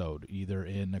episode, either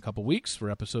in a couple weeks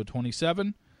for episode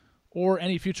 27 or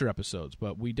any future episodes.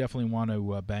 But we definitely want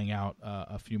to bang out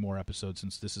a few more episodes,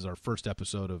 since this is our first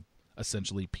episode of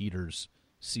essentially Peter's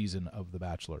season of The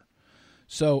Bachelor.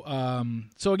 So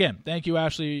again, thank you,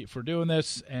 Ashley, for doing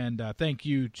this, and thank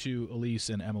you to Elise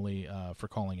and Emily for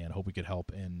calling in. Hope we could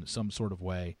help in some sort of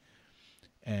way.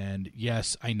 And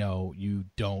yes, I know you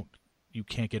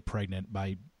can't get pregnant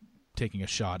by taking a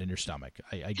shot in your stomach.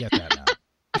 I get that now.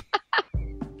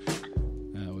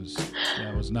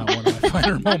 that was not one of my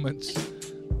finer moments.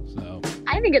 So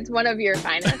I think it's one of your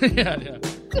finest. yeah.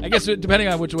 I guess depending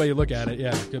on which way you look at it,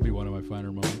 yeah, it could be one of my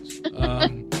finer moments.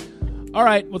 All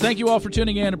right. Well, thank you all for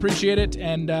tuning in. Appreciate it.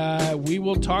 And we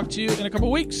will talk to you in a couple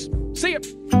of weeks. See ya.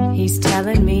 He's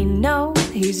telling me no.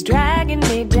 He's dragging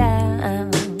me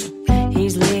down.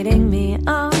 He's leading me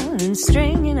on and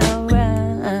stringing around.